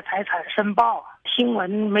官员的财产申报，新闻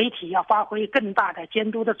媒体要发挥更大的监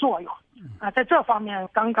督的作用在这方面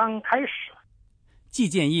刚刚开始。季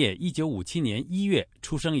建业1957年1月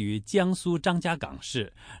出生于江苏张家港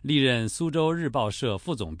市，历任苏州日报社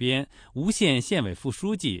副总编、吴县县委副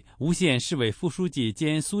书记、吴县市委副书记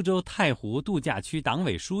兼苏州太湖度假区党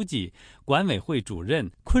委书记、管委会主任、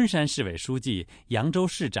昆山市委书记、扬州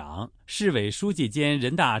市长、市委书记兼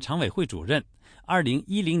人大常委会主任。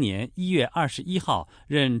2010年1月21号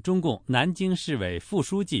任中共南京市委副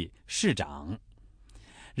书记、市长。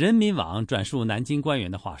人民网转述南京官员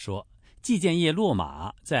的话说，季建业落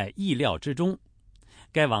马在意料之中。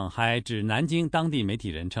该网还指南京当地媒体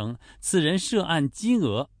人称，此人涉案金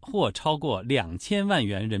额或超过2000万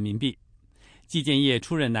元人民币。季建业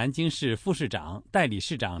出任南京市副市长、代理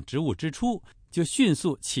市长职务之初，就迅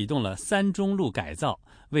速启动了3中路改造，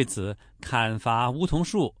为此砍伐梧桐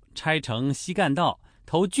树、拆成西干道、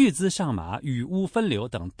投巨资上马雨污分流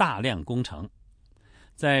等大量工程。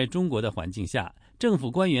在中国的环境下，政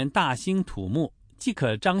府官员大兴土木，既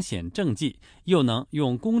可彰显政绩，又能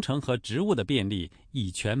用工程和职务的便利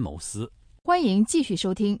以权谋私。欢迎继续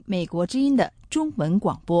收听美国之音的中文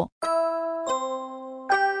广播。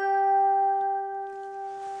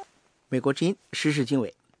美国之音时事经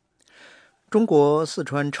纬。中国四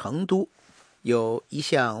川成都有一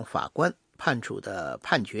项法官判处的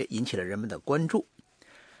判决引起了人们的关注。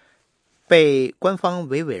被官方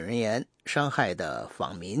维稳人员伤害的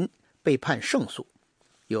访民被判胜诉。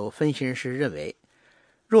有分析人士认为，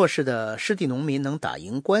弱势的失地农民能打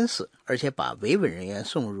赢官司，而且把维稳人员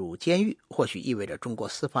送入监狱，或许意味着中国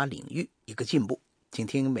司法领域一个进步。请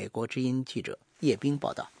听美国之音记者叶冰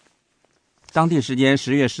报道。当地时间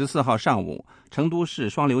10月14号上午，成都市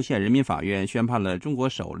双流县人民法院宣判了中国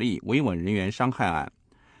首例维稳人员伤害案。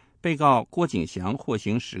被告郭景祥获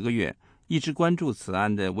刑10个月。一直关注此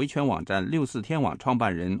案的维权网站64天网创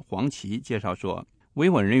办人黄琦介绍说，维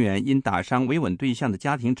稳人员因打伤维稳对象的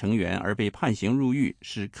家庭成员而被判刑入狱，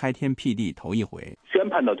是开天辟地头一回。宣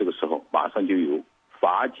判到这个时候，马上就有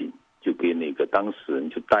法警就给那个当事人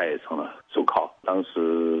就戴上了手铐。当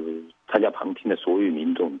时参加旁听的所有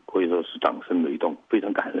民众可以说是掌声雷动，非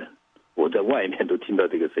常感人。我在外面都听到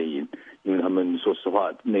这个声音，因为他们说实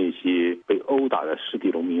话，那些被殴打的失地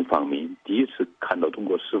农民访民第一次看到中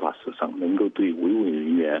国司法史上能够对维稳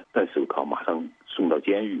人员戴手铐马上送到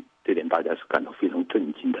监狱，这点大家是感到非常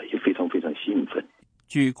震惊的，也非常非常兴奋。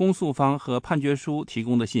据公诉方和判决书提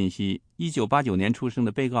供的信息，1989年出生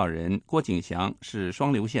的被告人郭景祥是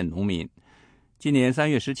双流县农民。今年3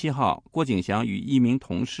月17号，郭景祥与一名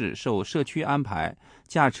同事受社区安排，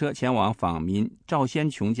驾车前往访民赵先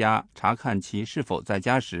琼家查看其是否在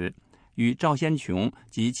家时，与赵先琼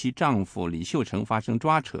及其丈夫李秀成发生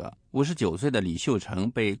抓扯。59岁的李秀成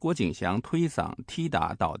被郭景祥推搡踢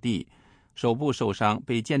打倒地，手部受伤，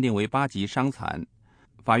被鉴定为8级伤残。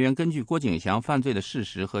法院根据郭景祥犯罪的事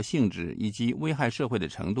实和性质以及危害社会的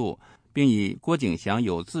程度，并以郭景祥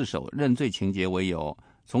有自首认罪情节为由，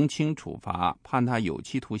从轻处罚，判他有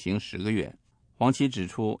期徒刑10个月。黄琦指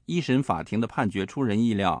出，一审法庭的判决出人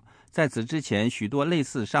意料，在此之前许多类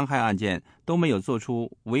似伤害案件都没有做出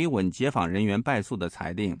维稳解访人员败诉的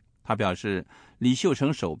裁定。他表示，李秀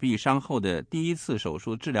成手臂伤后的第一次手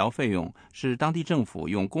术治疗费用是当地政府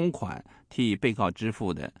用公款替被告支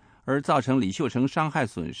付的，而造成李秀成伤害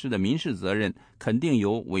损失的民事责任肯定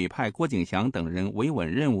由委派郭景祥等人维稳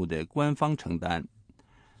任务的官方承担。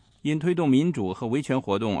因推动民主和维权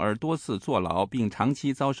活动而多次坐牢并长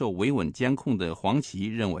期遭受维稳监控的黄琦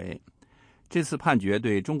认为，这次判决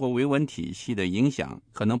对中国维稳体系的影响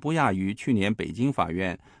可能不亚于去年北京法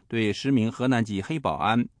院对10名河南籍黑保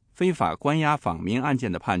安非法关押访民案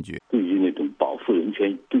件的判决。对于那种保护人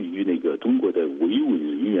权，对于那个中国的维稳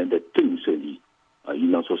人员的震慑力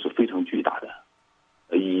应当说是非常巨大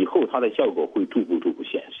的，以后它的效果会逐步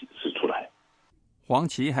显示出来。黄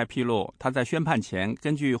琦还披露，他在宣判前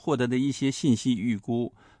根据获得的一些信息预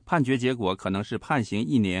估，判决结果可能是判刑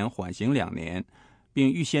1年，缓刑2年，并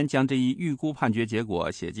预先将这一预估判决结果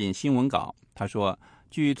写进新闻稿。他说，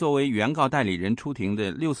据作为原告代理人出庭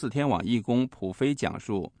的64天网义工普飞讲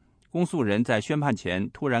述，公诉人在宣判前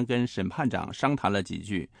突然跟审判长商谈了几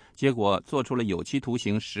句，结果做出了有期徒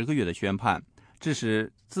刑10个月的宣判，致使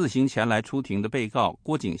自行前来出庭的被告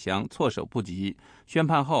郭景祥措手不及，宣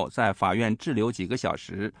判后在法院滞留几个小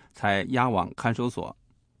时才押往看守所。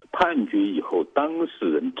判决以后，当事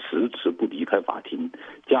人迟迟不离开法庭，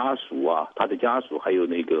家属他的家属还有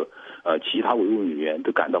那个其他维稳人员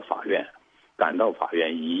都赶到法院，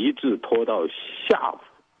一直拖到下午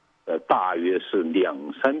大约是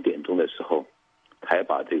2-3点钟的时候，才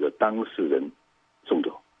把这个当事人送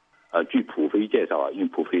走。据普飞介绍因为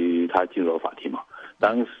普飞他进入了法庭嘛，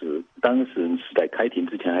当事人是在开庭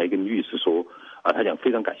之前还跟律师说他想非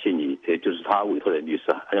常感谢你，就是他委托的律师，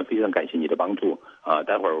他想非常感谢你的帮助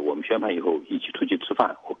待会儿我们宣判以后一起出去吃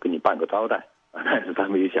饭，我给你办个招待。但是他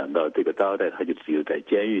没有想到这个招待他就只有在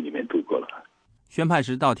监狱里面度过了。宣判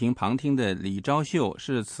时到庭旁听的李昭秀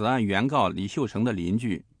是此案原告李秀成的邻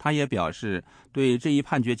居，他也表示对这一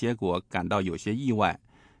判决结果感到有些意外。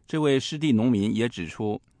这位湿地农民也指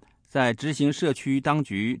出，在执行社区当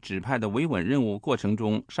局指派的维稳任务过程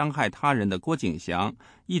中伤害他人的郭景祥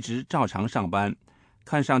一直照常上班，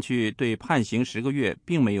看上去对判刑10个月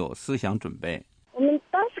并没有思想准备。我们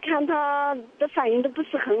当时看他的反应都不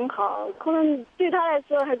是很好，可能对他来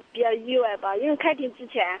说还是比较意外吧，因为开庭之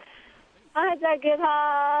前他还在给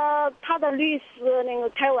他的律师那个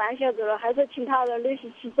开玩笑的，还是请他的律师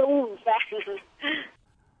吃中午饭。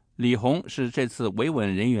李红是这次维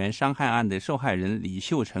稳人员伤害案的受害人李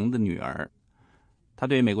秀成的女儿，她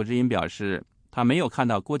对美国之音表示，她没有看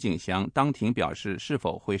到郭景祥当庭表示是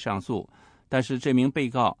否会上诉，但是这名被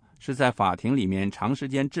告是在法庭里面长时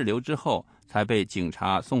间滞留之后才被警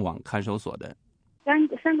察送往看守所的。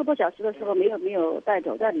3个多小时的时候没有带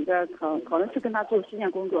走，在里边可能是跟他做思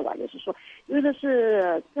想工作吧，也是说，因为这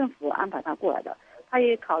是政府安排他过来的，他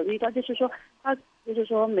也考虑到他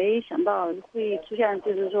没想到会出现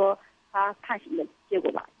他判刑的结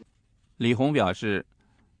果吧。李红表示，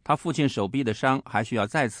他父亲手臂的伤还需要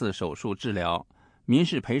再次手术治疗，民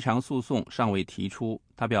事赔偿诉讼尚未提出。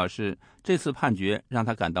他表示，这次判决让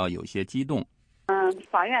他感到有些激动。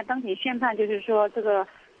法院当庭宣判，这个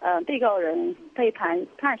被告人被判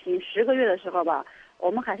刑10个月的时候吧，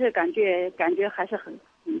我们还是感觉还是很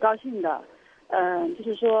高兴的。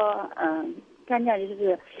看见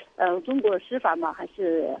中国司法嘛，还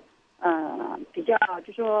是比较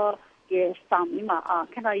给访民嘛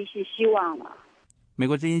看到一些希望了。美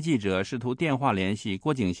国之音记者试图电话联系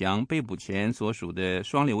郭景祥被捕前所属的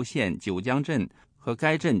双流县九江镇和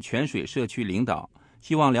该镇泉水社区领导，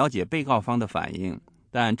希望了解被告方的反应，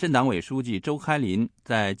但镇党委书记周开林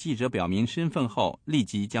在记者表明身份后立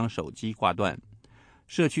即将手机挂断。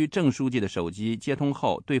社区郑书记的手机接通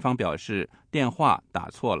后，对方表示电话打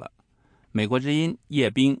错了。美国之音叶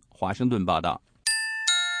冰华盛顿报道。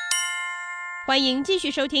欢迎继续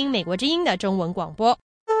收听美国之音的中文广播。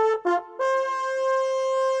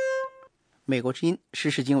美国之音时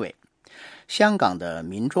事经纬。香港的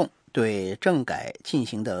民众对政改进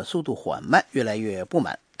行的速度缓慢越来越不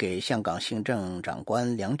满，给香港行政长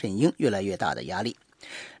官梁振英越来越大的压力。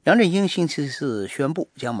梁振英星期四宣布，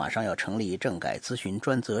将马上要成立政改咨询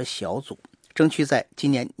专责小组，争取在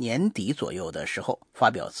今年年底左右的时候发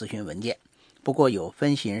表咨询文件。不过有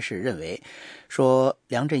分析人士认为，说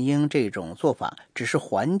梁振英这种做法只是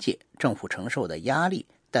缓解政府承受的压力，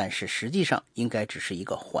但是实际上应该只是一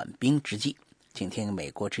个缓兵之计。请听美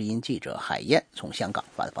国之音记者海燕从香港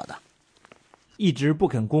发的报道。一直不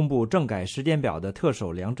肯公布政改时间表的特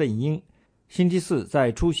首梁振英，星期四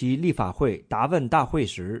在出席立法会答问大会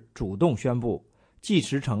时主动宣布，即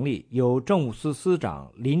时成立由政务司司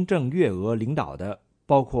长林郑月娥领导的，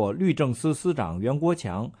包括律政司司长袁国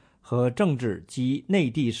强和政治及内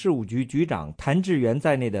地事务局局长谭志源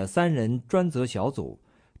在内的3人专责小组，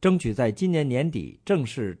争取在今年年底正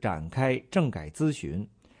式展开政改咨询，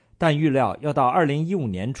但预料要到2015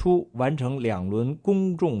年初完成2轮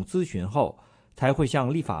公众咨询后，才会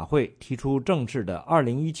向立法会提出正式的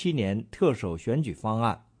2017年特首选举方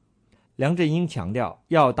案。梁振英强调，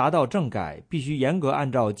要达到政改，必须严格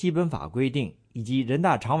按照基本法规定以及人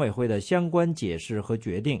大常委会的相关解释和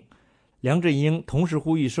决定。梁振英同时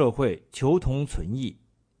呼吁社会求同存异。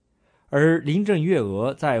而林郑月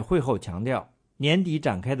娥在会后强调，年底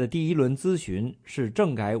展开的第1轮咨询是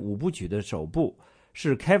政改5部曲的首步，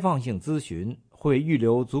是开放性咨询，会预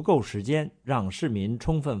留足够时间让市民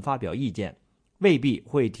充分发表意见，未必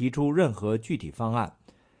会提出任何具体方案。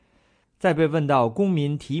在被问到公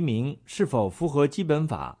民提名是否符合基本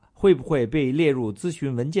法，会不会被列入咨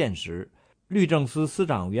询文件时，律政司司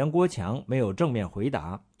长袁国强没有正面回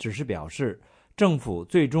答，只是表示政府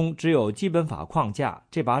最终只有基本法框架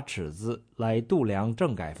这把尺子来度量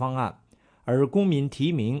政改方案，而公民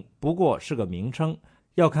提名不过是个名称，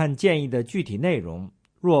要看建议的具体内容，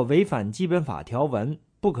若违反基本法条文，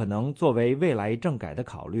不可能作为未来政改的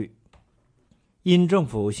考虑。因政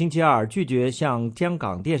府星期二拒绝向香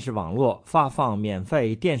港电视网络发放免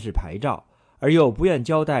费电视牌照，而又不愿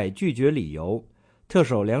交代拒绝理由，特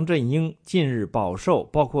首梁振英近日饱受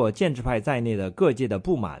包括建制派在内的各界的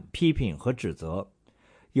不满、批评和指责。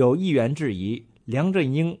有议员质疑，梁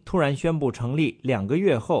振英突然宣布成立2个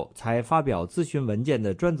月后才发表咨询文件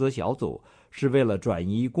的专责小组，是为了转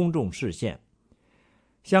移公众视线。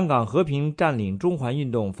香港和平占领中环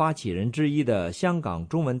运动发起人之一的香港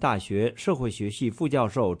中文大学社会学系副教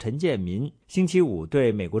授陈建民星期五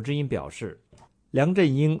对美国之音表示，梁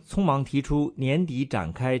振英匆忙提出年底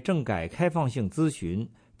展开政改开放性咨询，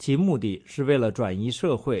其目的是为了转移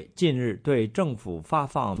社会近日对政府发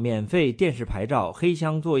放免费电视牌照黑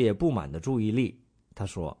箱作业不满的注意力。他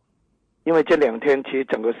说，因为这2天其实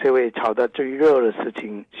整个社会炒得最热的事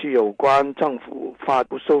情是有关政府发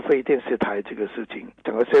不收费电视台这个事情，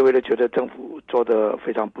整个社会都觉得政府做得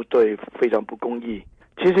非常不对，非常不公义。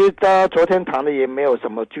其实他昨天谈的也没有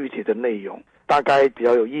什么具体的内容，大概比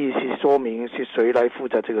较有意义是说明是谁来负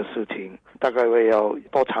责这个事情，大概会要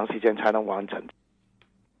多长时间才能完成。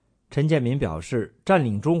陈建民表示，占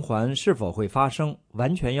领中环是否会发生，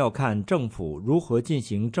完全要看政府如何进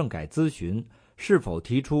行政改咨询，是否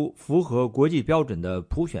提出符合国际标准的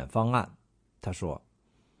普选方案。他说，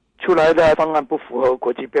出来的方案不符合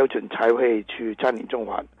国际标准才会去占领中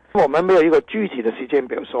环，我们没有一个具体的时间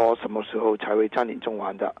表说什么时候才会占领中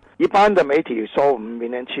环的。一般的媒体说我们明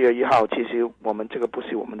年7月1号，其实我们这个不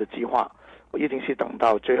是我们的计划，一定是等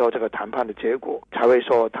到最后这个谈判的结果才会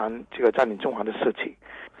说谈这个占领中环的事情。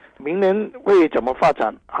明年会怎么发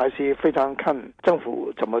展，还是非常看政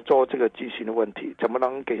府怎么做这个咨询的问题，怎么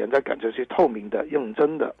能给人家感觉是透明的、认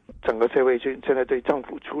真的。整个社会现在对政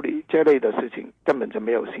府处理这类的事情根本就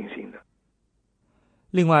没有信心的。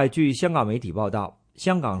另外，据香港媒体报道，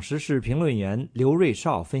香港时事评论员刘瑞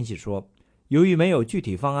绍分析说，由于没有具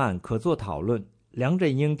体方案可做讨论，梁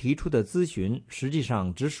振英提出的咨询实际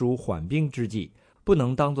上只属缓兵之计，不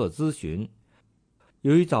能当作咨询。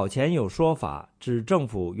由于早前有说法指政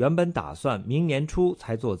府原本打算明年初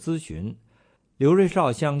才做咨询，刘瑞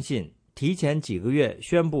绍相信提前几个月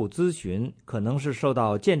宣布咨询可能是受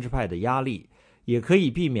到建制派的压力，也可以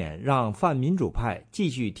避免让泛民主派继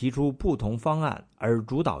续提出不同方案而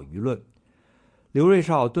主导舆论。刘瑞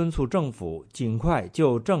绍敦促政府尽快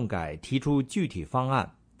就政改提出具体方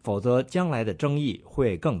案，否则将来的争议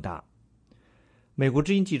会更大。美国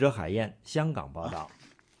之音记者海燕，香港报道。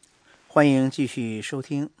欢迎继续收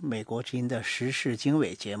听美国之音的时事经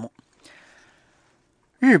纬节目。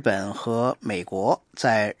日本和美国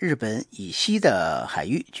在日本以西的海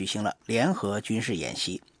域举行了联合军事演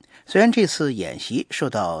习。虽然这次演习受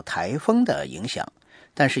到台风的影响，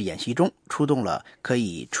但是演习中出动了可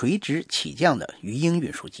以垂直起降的鱼鹰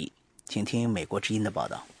运输机。请听美国之音的报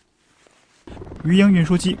道。鱼鹰运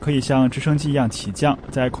输机可以像直升机一样起降，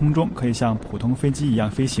在空中可以像普通飞机一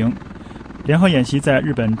样飞行。联合演习在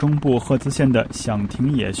日本中部鹤津县的响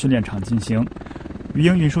庭野训练场进行，鱼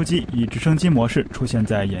鹰运输机以直升机模式出现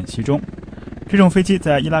在演习中。这种飞机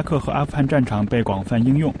在伊拉克和阿富汗战场被广泛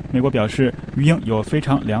应用。美国表示，鱼鹰有非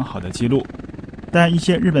常良好的记录。但一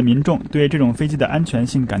些日本民众对这种飞机的安全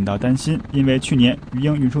性感到担心，因为去年鱼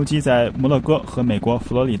鹰运输机在摩洛哥和美国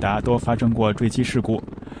佛罗里达都发生过坠机事故。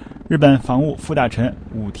日本防务副大臣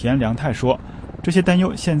武田良太说，这些担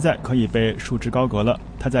忧现在可以被束之高阁了。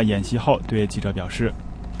他在演习后对记者表示，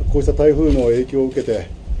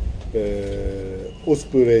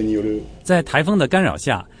在台风的干扰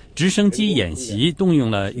下，直升机演习动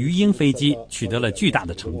用了鱼鹰飞机，取得了巨大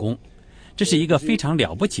的成功。这是一个非常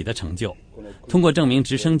了不起的成就。通过证明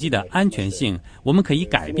直升机的安全性，我们可以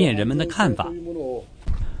改变人们的看法。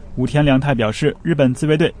武田良太表示，日本自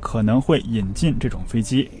卫队可能会引进这种飞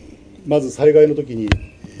机。まず災害の時に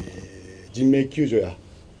人命救助や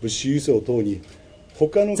物資輸送等に。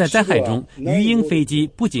在灾害中，鱼鹰飞机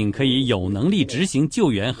不仅可以有能力执行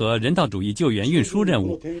救援和人道主义救援运输任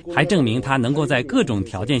务，还证明它能够在各种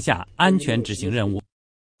条件下安全执行任务。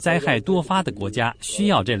灾害多发的国家需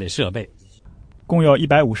要这类设备。共有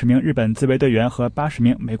150名日本自卫队员和80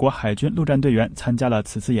名美国海军陆战队员参加了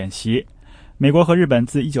此次演习。美国和日本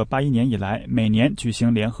自1981年以来每年举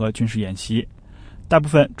行联合军事演习。大部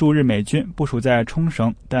分驻日美军部署在冲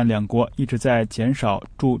绳，但两国一直在减少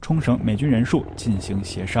驻冲绳美军人数进行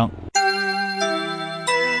协商。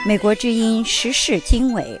美国之音时事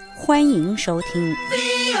经纬，欢迎收听。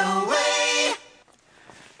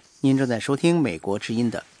您正在收听美国之音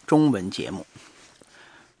的中文节目。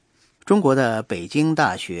中国的北京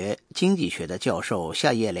大学经济学的教授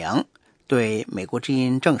夏业良对美国之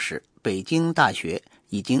音证实，北京大学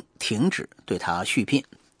已经停止对他续聘。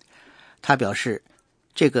他表示，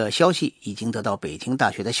这个消息已经得到北京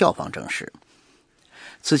大学的校方证实。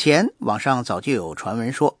此前，网上早就有传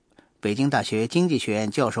闻说，北京大学经济学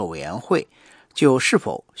院教授委员会就是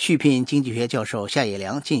否续聘经济学教授夏业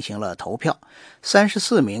良进行了投票。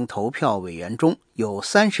34名投票委员中有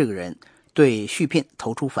30个人对续聘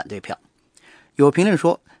投出反对票。有评论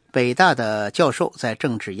说，北大的教授在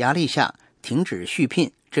政治压力下停止续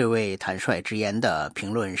聘这位坦率直言的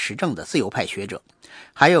评论时政的自由派学者。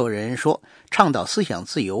还有人说，倡导思想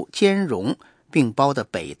自由、兼容并包的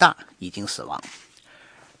北大已经死亡。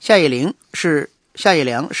夏业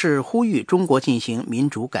良是呼吁中国进行民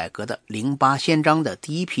主改革的08宪章的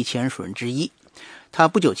第一批签署人之一。他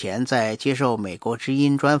不久前在接受美国之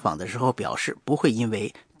音专访的时候表示，不会因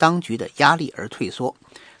为当局的压力而退缩，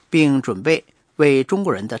并准备为中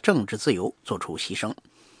国人的政治自由做出牺牲。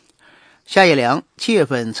夏业良7月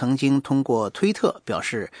份曾经通过推特表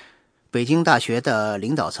示，北京大学的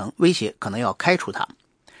领导层威胁可能要开除他，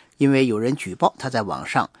因为有人举报他在网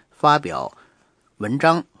上发表文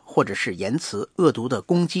章或者是言辞恶毒的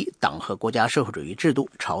攻击党和国家社会主义制度，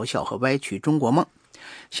嘲笑和歪曲中国梦。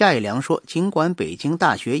夏业良说，尽管北京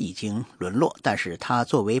大学已经沦落，但是他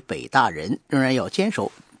作为北大人仍然要坚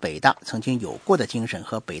守北大曾经有过的精神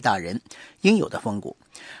和北大人应有的风骨。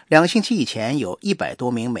2个星期以前，有100多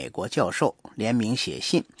名美国教授联名写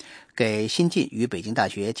信给新晋与北京大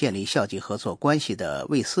学建立校际合作关系的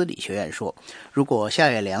卫斯理学院说，如果夏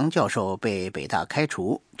业良教授被北大开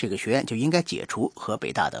除，这个学院就应该解除和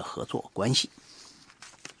北大的合作关系。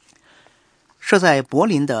设在柏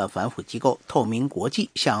林的反腐机构透明国际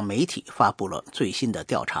向媒体发布了最新的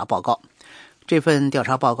调查报告。这份调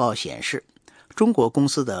查报告显示，中国公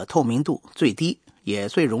司的透明度最低，也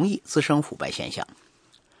最容易滋生腐败现象。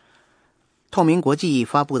透明国际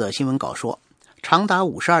发布的新闻稿说，长达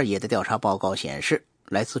52页的调查报告显示，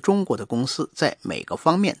来自中国的公司在每个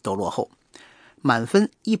方面都落后。满分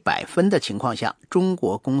100分的情况下，中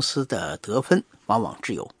国公司的得分往往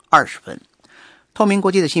只有20分。透明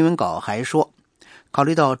国际的新闻稿还说，考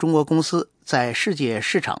虑到中国公司在世界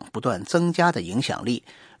市场不断增加的影响力，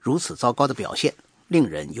如此糟糕的表现令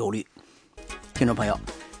人忧虑。听众朋友，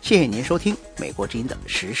谢谢您收听美国之音的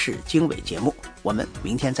时事经纬节目，我们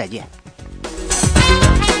明天再见。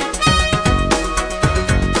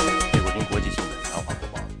美国之音国际新闻谈话播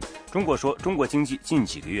报。中国说，中国经济近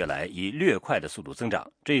几个月来以略快的速度增长，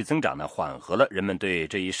这一增长呢，缓和了人们对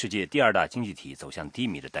这一世界第2大经济体走向低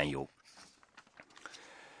迷的担忧。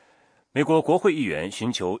美国国会议员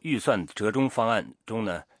寻求预算折中方案中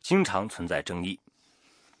呢，经常存在争议。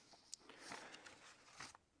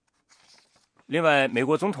另外，美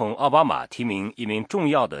国总统奥巴马提名一名重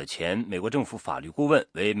要的前美国政府法律顾问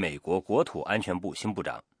为美国国土安全部新部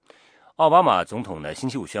长。奥巴马总统呢，星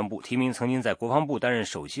期五宣布提名曾经在国防部担任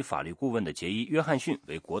首席法律顾问的杰伊·约翰逊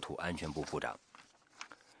为国土安全部部长。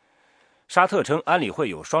沙特称安理会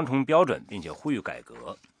有双重标准，并且呼吁改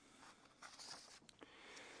革。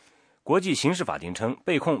国际刑事法庭称，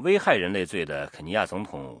被控危害人类罪的肯尼亚总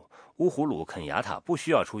统乌胡鲁肯雅塔不需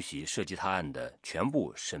要出席涉及他案的全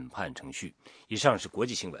部审判程序。以上是国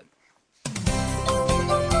际新闻。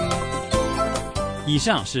以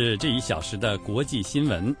上是这一小时的国际新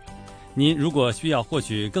闻。您如果需要获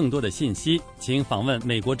取更多的信息，请访问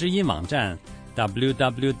美国之音网站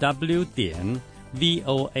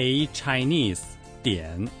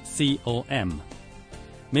www.voachinese.com。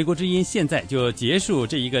美国之音现在就结束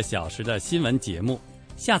这一个小时的新闻节目，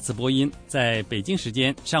下次播音在北京时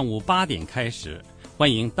间上午8点开始，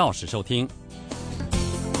欢迎到时收听。